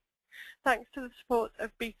data. Thanks to the support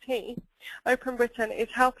of BT, Open Britain is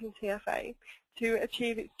helping TFA to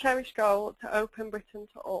achieve its cherished goal to open Britain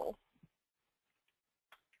to all.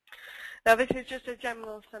 Now this is just a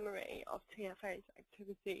general summary of TFA's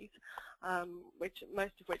activities,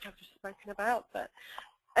 most of which I've just spoken about, but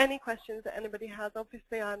any questions that anybody has,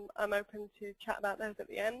 obviously I'm open to chat about those at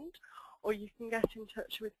the end, or you can get in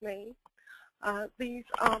touch with me. These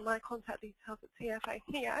are my contact details at TFA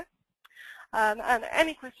here, and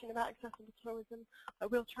any question about accessible tourism I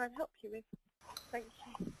will try and help you with. Thank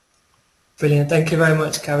you. Brilliant, thank you very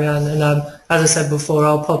much, Carrie-Anne. And as I said before,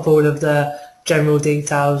 I'll pop all of the general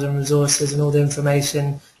details and resources and all the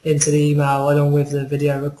information into the email along with the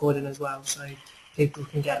video recording as well. So people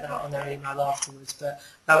can get that on their email afterwards. But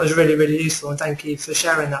that was really, really useful, and thank you for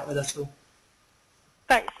sharing that with us all.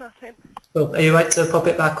 Thanks, Martyn. Well, are you right to pop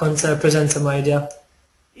it back onto presenter mode, yeah?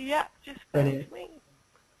 Yeah, just Brilliant. bear with me.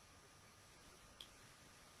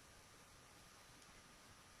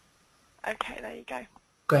 Okay, there you go.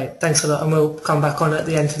 Great, thanks a lot, and we'll come back on at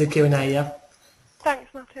the end for the Q&A, yeah?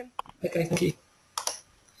 Thanks, Martyn. Okay, thank you.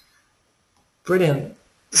 Brilliant.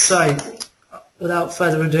 So, without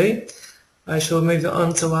further ado, I shall move it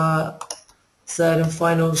on to our third and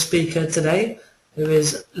final speaker today, who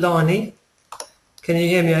is Lani. Can you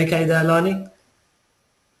hear me okay there, Lani?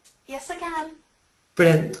 Yes, I can.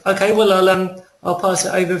 Brilliant. Okay, well, I'll pass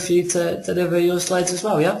it over for you to deliver your slides as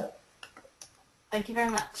well, yeah? Thank you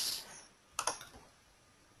very much.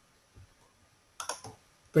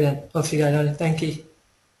 Brilliant. Off you go, Lani. Thank you.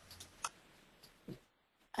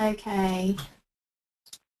 Okay.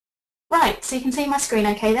 Right, so you can see my screen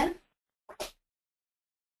okay then?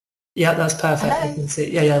 Yeah, that's perfect. Hello? We can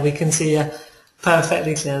see. Yeah, we can see you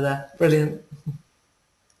perfectly clear there. Brilliant.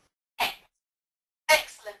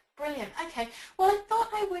 Excellent, brilliant. Okay, well I thought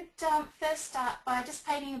I would first start by just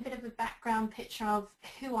painting a bit of a background picture of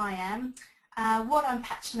who I am, what I'm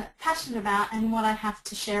passionate about, and what I have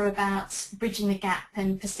to share about bridging the gap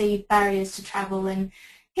and perceived barriers to travel, and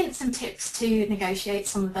hints and tips to negotiate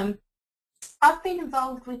some of them. I've been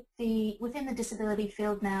involved with within the disability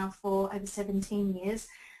field now for over 17 years,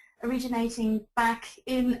 originating back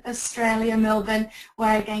in Australia, Melbourne, where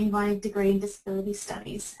I gained my degree in disability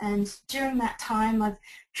studies. And during that time, I've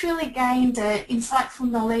truly gained insightful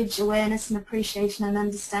knowledge, awareness and appreciation and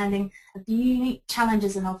understanding of the unique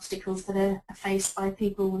challenges and obstacles that are faced by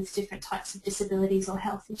people with different types of disabilities or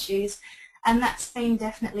health issues. And that's been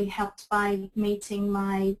definitely helped by meeting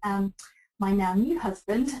my my now new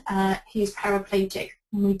husband. He's paraplegic,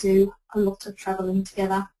 and we do a lot of travelling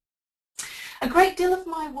together. A great deal of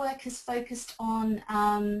my work has focused on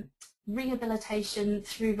rehabilitation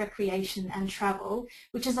through recreation and travel,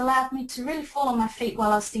 which has allowed me to really fall on my feet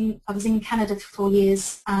while I was in Canada for 4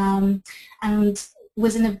 years, and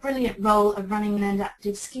was in a brilliant role of running an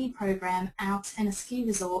adaptive ski program out in a ski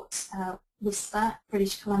resort, Worcester,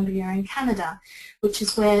 British Columbia in Canada, which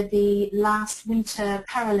is where the last Winter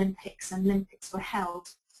Paralympics and Olympics were held.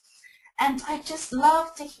 And I just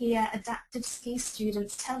love to hear adaptive ski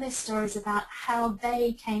students tell their stories about how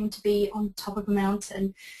they came to be on top of a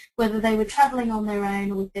mountain, whether they were travelling on their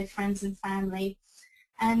own or with their friends and family,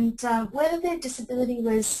 and whether their disability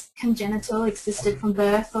was congenital, existed from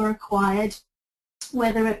birth, or acquired,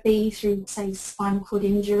 whether it be through, say, spinal cord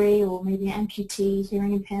injury or maybe amputee,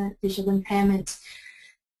 hearing impairment, visual impairment,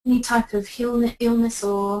 any type of illness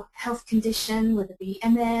or health condition, whether it be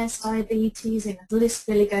MS, diabetes, and the list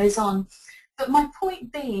really goes on. But my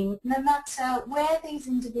point being, no matter where these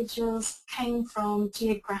individuals came from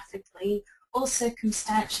geographically or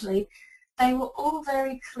circumstantially, they were all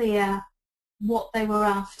very clear what they were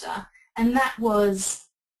after, and that was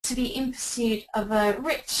to be in pursuit of a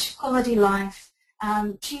rich quality life,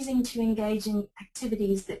 choosing to engage in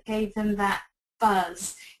activities that gave them that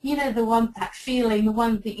buzz, you know, the one, that feeling, the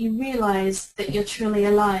one that you realise that you're truly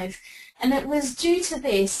alive. And it was due to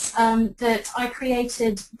this that I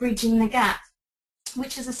created Bridging the Gap,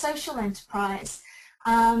 which is a social enterprise,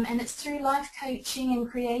 and it's through life coaching and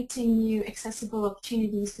creating new accessible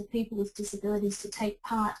opportunities for people with disabilities to take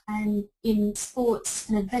part in sports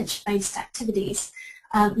and adventure-based activities,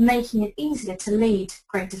 making it easier to lead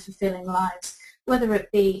greater fulfilling lives, whether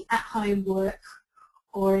it be at home, work,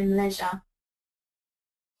 or in leisure.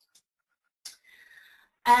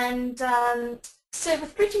 And so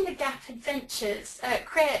with Bridging the Gap Adventures, it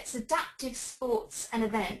creates adaptive sports and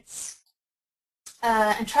events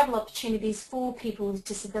and travel opportunities for people with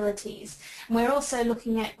disabilities. And we're also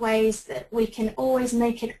looking at ways that we can always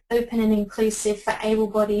make it open and inclusive for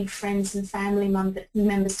able-bodied friends and family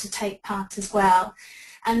members to take part as well.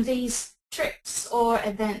 And these trips or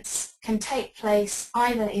events can take place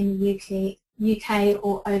either in the UK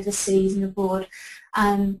or overseas and abroad.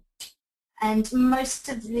 And most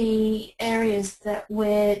of the areas that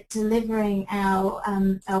we're delivering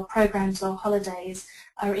our programs or holidays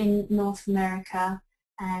are in North America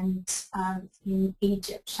and in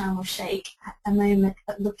Egypt, Sharm el-Sheikh at the moment,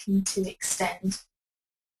 but looking to extend.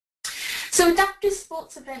 So adaptive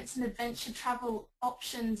sports events and adventure travel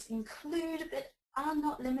options include, but are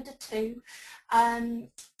not limited to,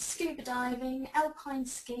 scuba diving, alpine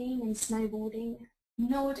skiing and snowboarding,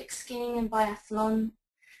 Nordic skiing and biathlon,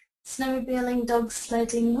 snowmobiling, dog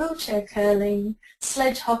sledding, wheelchair curling,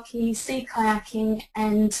 sledge hockey, sea kayaking,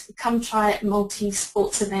 and come try it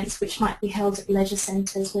multi-sports events which might be held at leisure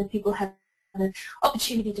centres where people have an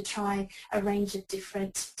opportunity to try a range of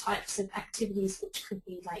different types of activities, which could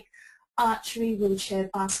be like archery, wheelchair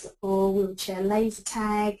basketball, wheelchair laser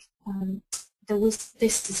tag. The list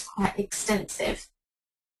is quite extensive.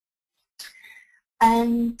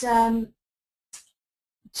 And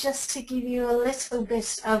just to give you a little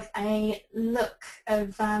bit of a look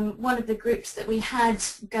of one of the groups that we had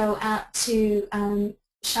go out to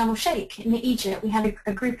Sharm el-Sheikh in Egypt. We had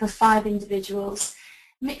a group of 5 individuals,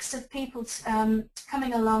 mixed of people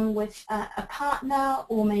coming along with a partner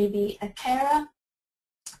or maybe a carer.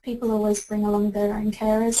 People always bring along their own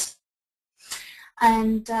carers.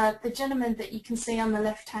 And the gentleman that you can see on the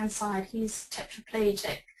left-hand side, he's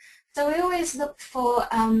tetraplegic. So we always look for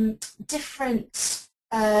different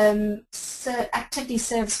activity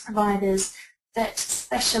service providers that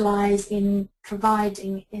specialise in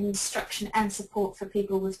providing instruction and support for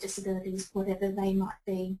people with disabilities, whatever they might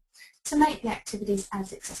be, to make the activities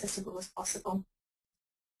as accessible as possible.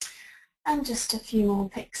 And just a few more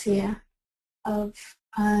pics here of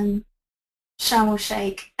Sharm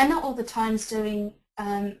el-Sheikh, and not all the times doing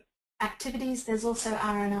activities. There's also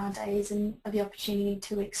R&R days and the opportunity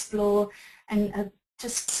to explore and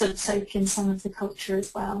just sort of soak in some of the culture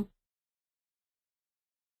as well.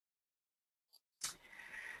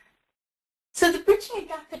 So the Bridging a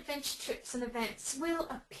Gap adventure trips and events will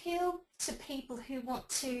appeal to people who want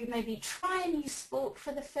to maybe try a new sport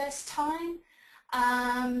for the first time.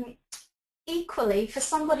 Equally, for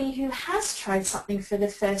somebody who has tried something for the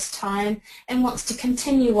first time and wants to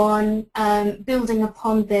continue on building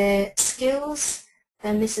upon their skills,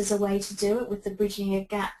 then this is a way to do it with the Bridging a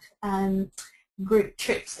Gap group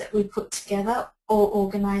trips that we put together, or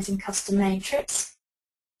organising custom-made trips.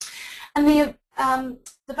 And the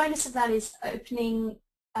bonus of that is opening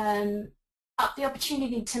up the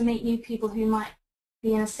opportunity to meet new people who might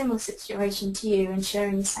be in a similar situation to you and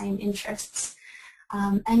sharing the same interests.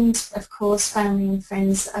 And of course, family and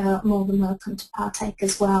friends are more than welcome to partake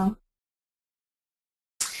as well.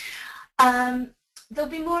 There'll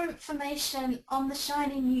be more information on the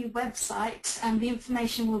Shiny New website, and the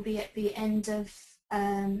information will be at the end of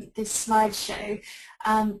this slideshow.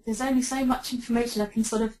 There's only so much information I can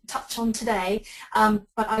sort of touch on today,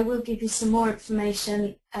 but I will give you some more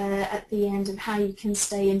information at the end of how you can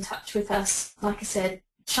stay in touch with us. Like I said,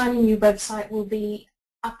 Shiny New website will be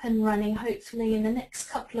up and running hopefully in the next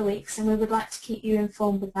couple of weeks, and we would like to keep you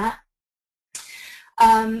informed with that.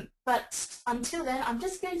 But until then, I'm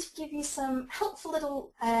just going to give you some helpful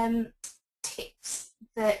little tips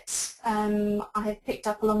that I have picked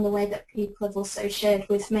up along the way that people have also shared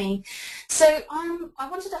with me. So I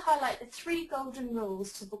wanted to highlight the 3 golden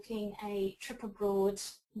rules to booking a trip abroad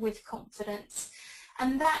with confidence,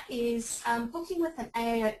 and that is booking with an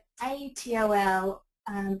ATOL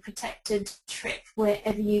protected trip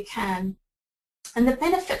wherever you can. And the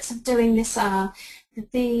benefits of doing this are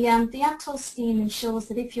that the ATOL scheme ensures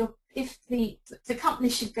that if the company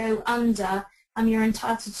should go under, you're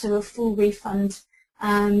entitled to a full refund,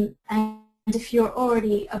 and if you're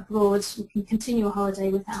already abroad, you can continue a holiday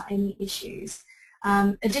without any issues.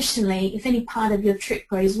 Additionally, if any part of your trip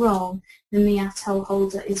goes wrong, then the ATOL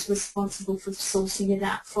holder is responsible for sorting it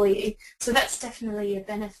out for you. So that's definitely a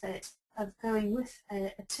benefit of going with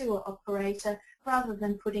a tour operator rather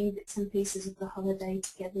than putting bits and pieces of the holiday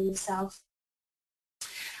together yourself.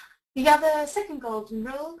 The second golden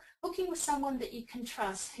rule, booking with someone that you can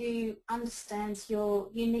trust who understands your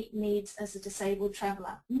unique needs as a disabled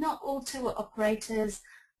traveller. Not all tour operators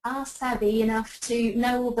are savvy enough to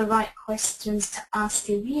know all the right questions to ask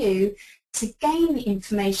of you to gain the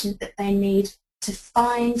information that they need to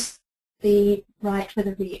find the right,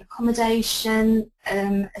 whether it be accommodation,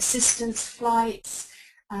 assistance, flights,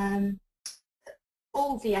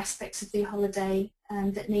 all the aspects of the holiday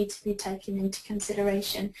that need to be taken into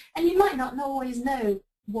consideration. And you might not always know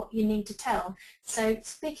what you need to tell. So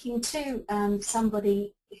speaking to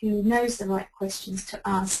somebody who knows the right questions to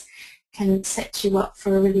ask can set you up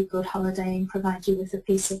for a really good holiday and provide you with a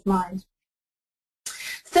peace of mind.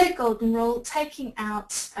 Third golden rule, taking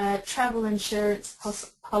out travel insurance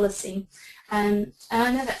policy. And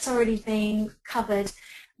I know that's already been covered,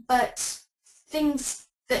 but things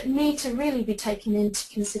that need to really be taken into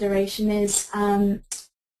consideration is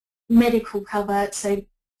medical cover. So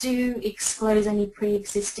do disclose any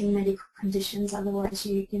pre-existing medical conditions, otherwise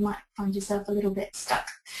you might find yourself a little bit stuck.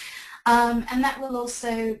 And that will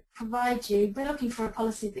also provide you, we're looking for a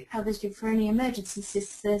policy that covers you for any emergency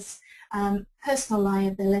sisters, personal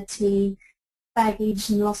liability, baggage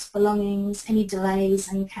and lost belongings, any delays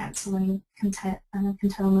and cancelling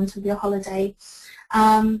curtailment of your holiday.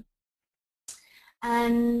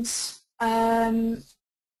 And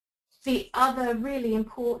The other really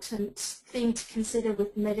important thing to consider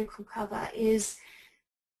with medical cover is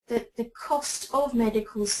that the cost of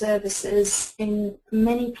medical services in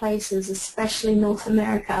many places, especially North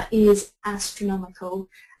America, is astronomical,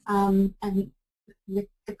 and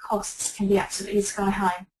the costs can be absolutely sky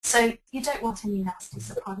high. So you don't want any nasty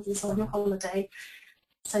surprises on your holiday.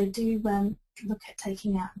 So do look at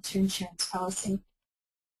taking out your insurance policy.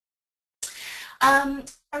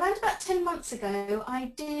 Around about 10 months ago,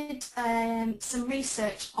 I did some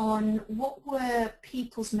research on what were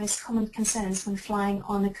people's most common concerns when flying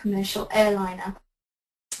on a commercial airliner.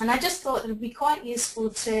 And I just thought it would be quite useful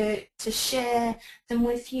to share them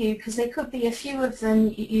with you, because there could be a few of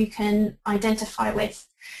them you can identify with.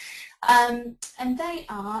 And they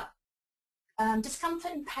are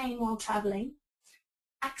discomfort and pain while travelling,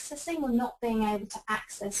 accessing or not being able to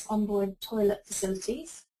access onboard toilet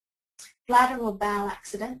facilities, bladder or bowel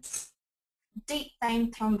accidents, deep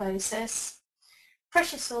vein thrombosis,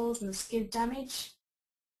 pressure sores and skin damage,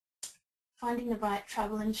 finding the right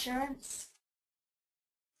travel insurance,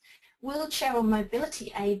 wheelchair or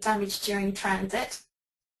mobility aid damage during transit,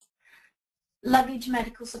 luggage,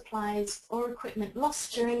 medical supplies or equipment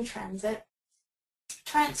lost during transit,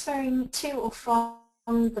 transferring to or from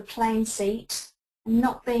the plane seat and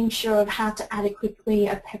not being sure of how to adequately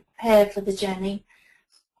prepare for the journey,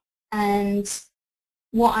 and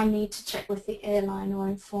what I need to check with the airline or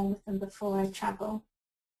inform them before I travel.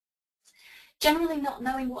 Generally not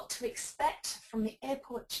knowing what to expect from the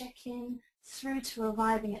airport check-in through to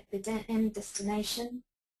arriving at the end destination,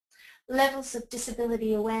 levels of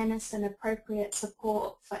disability awareness and appropriate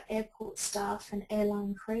support for airport staff and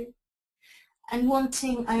airline crew, and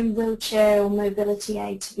wanting own wheelchair or mobility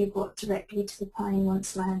aid to be brought directly to the plane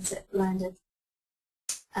once landed,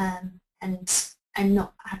 and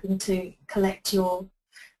not having to collect your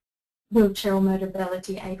wheelchair or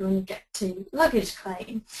mobility aid when you get to luggage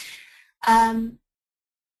claim.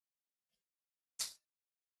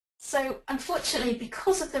 So unfortunately,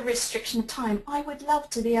 because of the restriction of time, I would love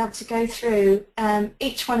to be able to go through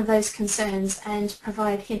each one of those concerns and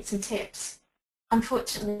provide hints and tips.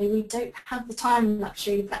 Unfortunately, we don't have the time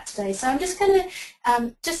luxury of that today. So I'm just going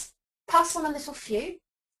to just pass on a little few,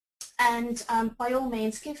 and by all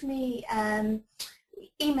means, give me,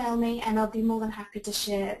 email me, and I'll be more than happy to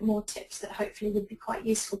share more tips that hopefully would be quite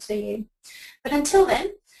useful to you. But until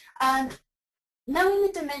then, knowing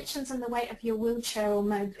the dimensions and the weight of your wheelchair or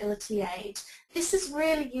mobility aid, this is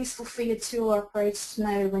really useful for your tour operators to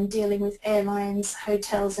know when dealing with airlines,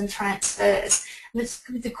 hotels and transfers.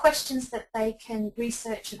 With the questions that they can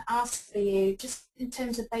research and ask for you, just in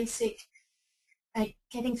terms of basic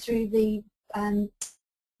getting through the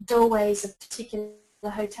doorways of particular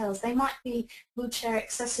hotels. They might be wheelchair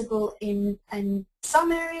accessible in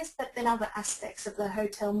some areas, but then other aspects of the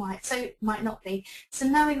hotel might not be. So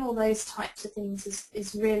knowing all those types of things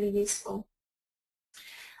is really useful.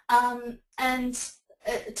 And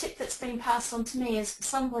a tip that's been passed on to me is for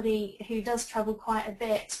somebody who does travel quite a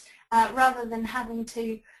bit, rather than having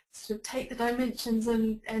to sort of take the dimensions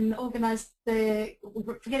and organise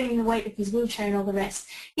forgetting the weight of his wheelchair and all the rest,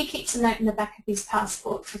 he keeps a note in the back of his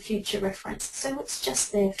passport for future reference. So it's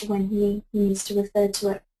just there for when he needs to refer to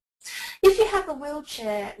it. If you have a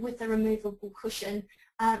wheelchair with a removable cushion,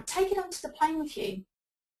 take it onto the plane with you.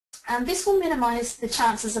 This will minimise the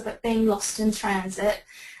chances of it being lost in transit,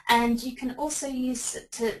 and you can also use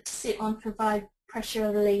it to sit on, provide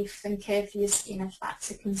pressure relief and care for your skin if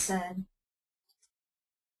that's a concern.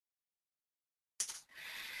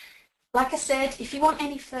 Like I said, if you want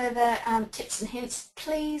any further tips and hints,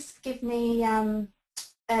 please give me,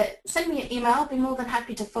 send me an email. I'll be more than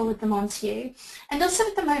happy to forward them on to you. And also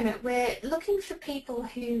at the moment, we're looking for people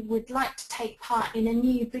who would like to take part in a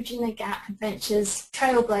new Bridging the Gap Adventures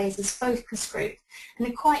Trailblazers focus group, and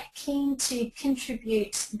they're quite keen to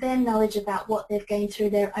contribute their knowledge about what they've gained through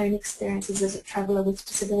their own experiences as a traveller with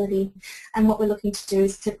disability. And what we're looking to do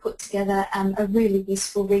is to put together a really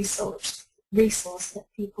useful resource that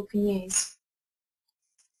people can use.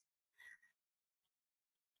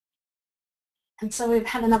 And so we've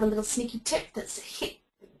had another little sneaky tip that's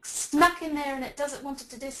snuck in there and it doesn't want it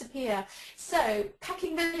to disappear. So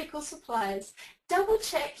packing medical supplies. Double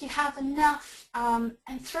check you have enough and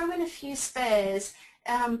throw in a few spares.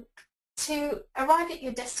 To arrive at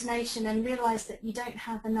your destination and realise that you don't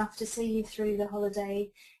have enough to see you through the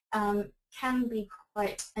holiday can be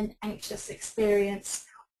quite an anxious experience.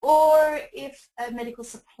 Or if a medical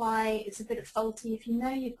supply is a bit faulty, if you know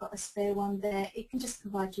you've got a spare one there, it can just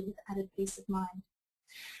provide you with added peace of mind.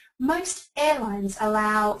 Most airlines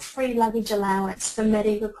allow free luggage allowance for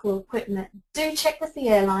medical equipment. Do check with the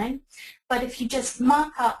airline, but if you just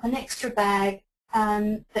mark up an extra bag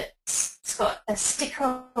that's got a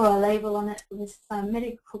sticker or a label on it with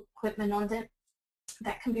medical equipment on it,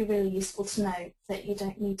 that can be really useful to know that you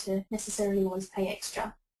don't need to necessarily always pay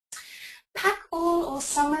extra. Pack all or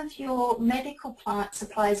some of your medical plant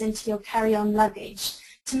supplies into your carry-on luggage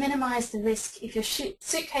to minimise the risk. If your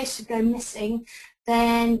suitcase should go missing,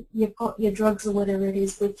 then you've got your drugs or whatever it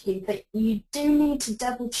is with you. But you do need to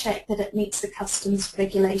double check that it meets the customs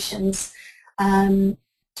regulations,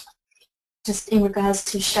 just in regards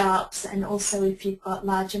to sharps, and also if you've got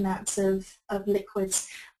large amounts of liquids.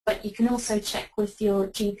 But you can also check with your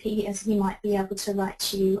GP, as he might be able to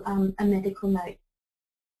write you a medical note.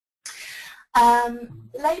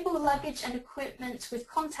 Label luggage and equipment with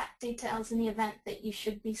contact details in the event that you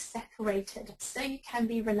should be separated, so you can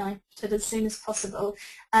be reunited as soon as possible.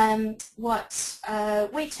 What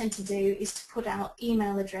we tend to do is to put our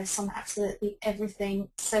email address on absolutely everything,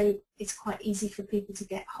 so it's quite easy for people to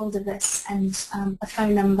get hold of us, and a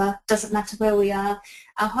phone number, doesn't matter where we are,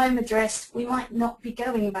 our home address. We might not be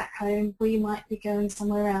going back home, we might be going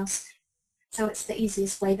somewhere else, so it's the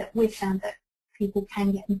easiest way that we've found that people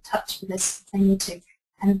can get in touch with us if they need to.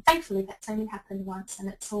 And thankfully that's only happened once, and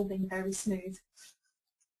it's all been very smooth.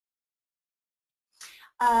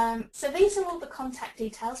 So these are all the contact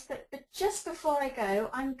details, but just before I go,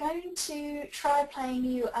 I'm going to try playing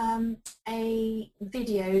you a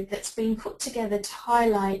video that's been put together to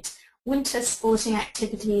highlight winter sporting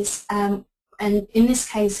activities, and in this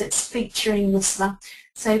case it's featuring Whistler.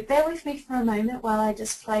 So bear with me for a moment while I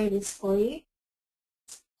just play this for you.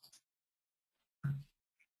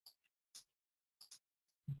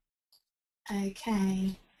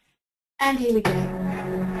 Okay, and here we go.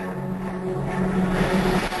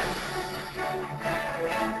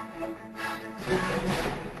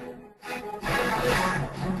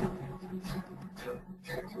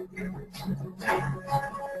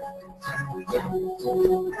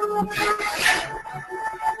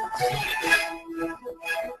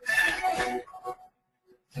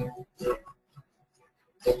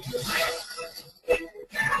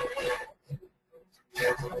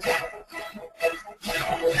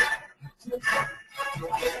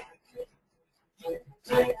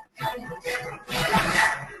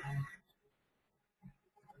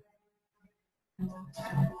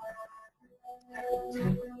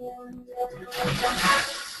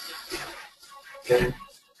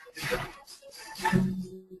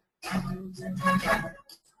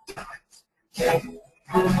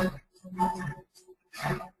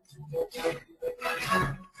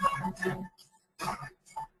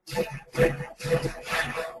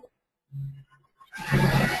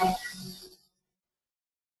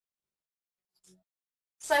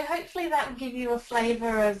 So hopefully that will give you a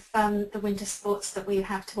flavour of the winter sports that we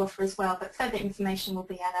have to offer as well, but further information will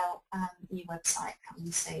be at our new website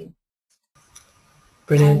coming soon.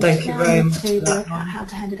 Brilliant, thank you very much. To work out how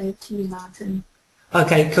to hand it over to you, Martyn.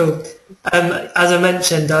 Okay, cool. As I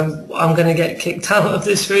mentioned, I'm going to get kicked out of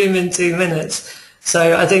this room in 2 minutes.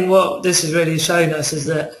 So I think what this has really shown us is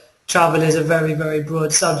that travel is a very, very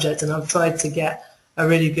broad subject, and I've tried to get a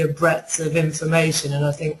really good breadth of information, and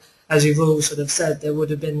I think, as you've all sort of said, there would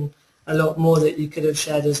have been a lot more that you could have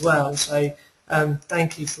shared as well. So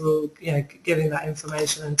thank you for giving that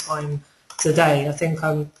information and time today. I think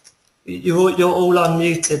you're all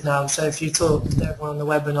unmuted now, so if you talk, everyone on the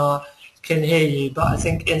webinar can hear you. But I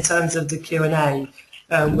think in terms of the Q&A,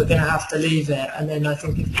 we're going to have to leave it, and then I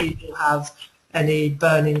think if people have any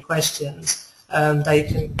burning questions, they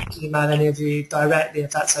can email any of you directly,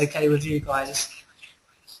 if that's okay with you guys.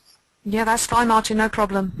 Yeah, that's fine, Martyn, no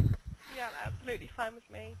problem. Yeah, absolutely fine with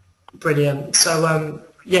me. Brilliant. So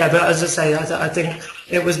yeah, but as I say, I think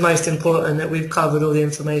it was most important that we've covered all the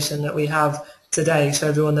information that we have today, so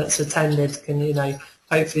everyone that's attended can,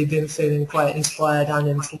 hopefully been feeling quite inspired and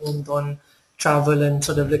informed on travel and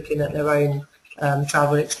sort of looking at their own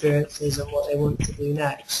travel experiences and what they want to do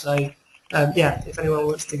next. So yeah, if anyone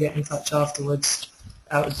wants to get in touch afterwards,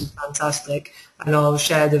 that would be fantastic, and I'll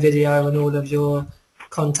share the video and all of your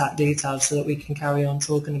contact details so that we can carry on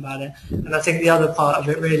talking about it. And I think the other part of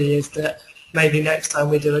it really is that maybe next time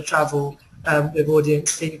we do a travel with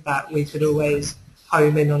audience feedback, we could always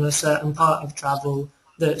home in on a certain part of travel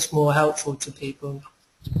that's more helpful to people.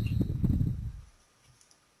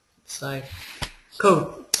 So,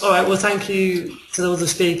 cool. All right, well, thank you to all the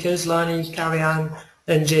speakers, Lani, Carrie-Anne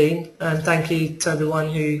and Jean, and thank you to everyone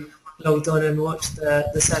who logged on and watched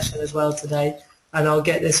the session as well today. And I'll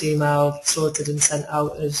get this email sorted and sent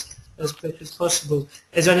out as quick as possible.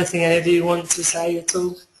 Is there anything any of you want to say at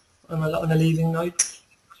all? on a leaving note?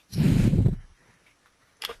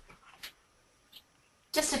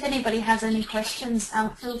 Just if anybody has any questions,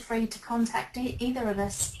 feel free to contact either of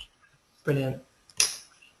us. Brilliant.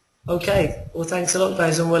 Okay, well thanks a lot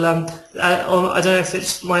guys, and we'll I don't know if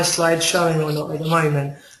it's my slide showing or not at the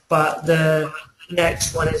moment, but the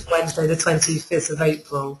next one is Wednesday the 25th of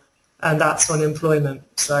April, and that's on employment.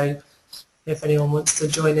 So if anyone wants to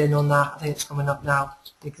join in on that, I think it's coming up now.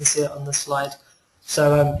 You can see it on the slide.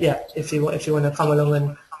 So yeah, if you want to come along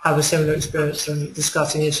and have a similar experience on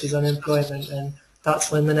discussing issues on employment, then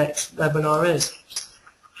that's when the next webinar is.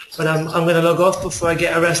 But I'm going to log off before I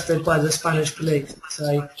get arrested by the Spanish police.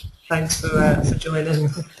 So thanks for joining,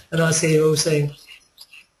 and I'll see you all soon.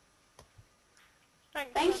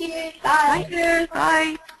 Thank you. Bye. Thank you.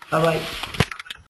 Bye. Bye bye.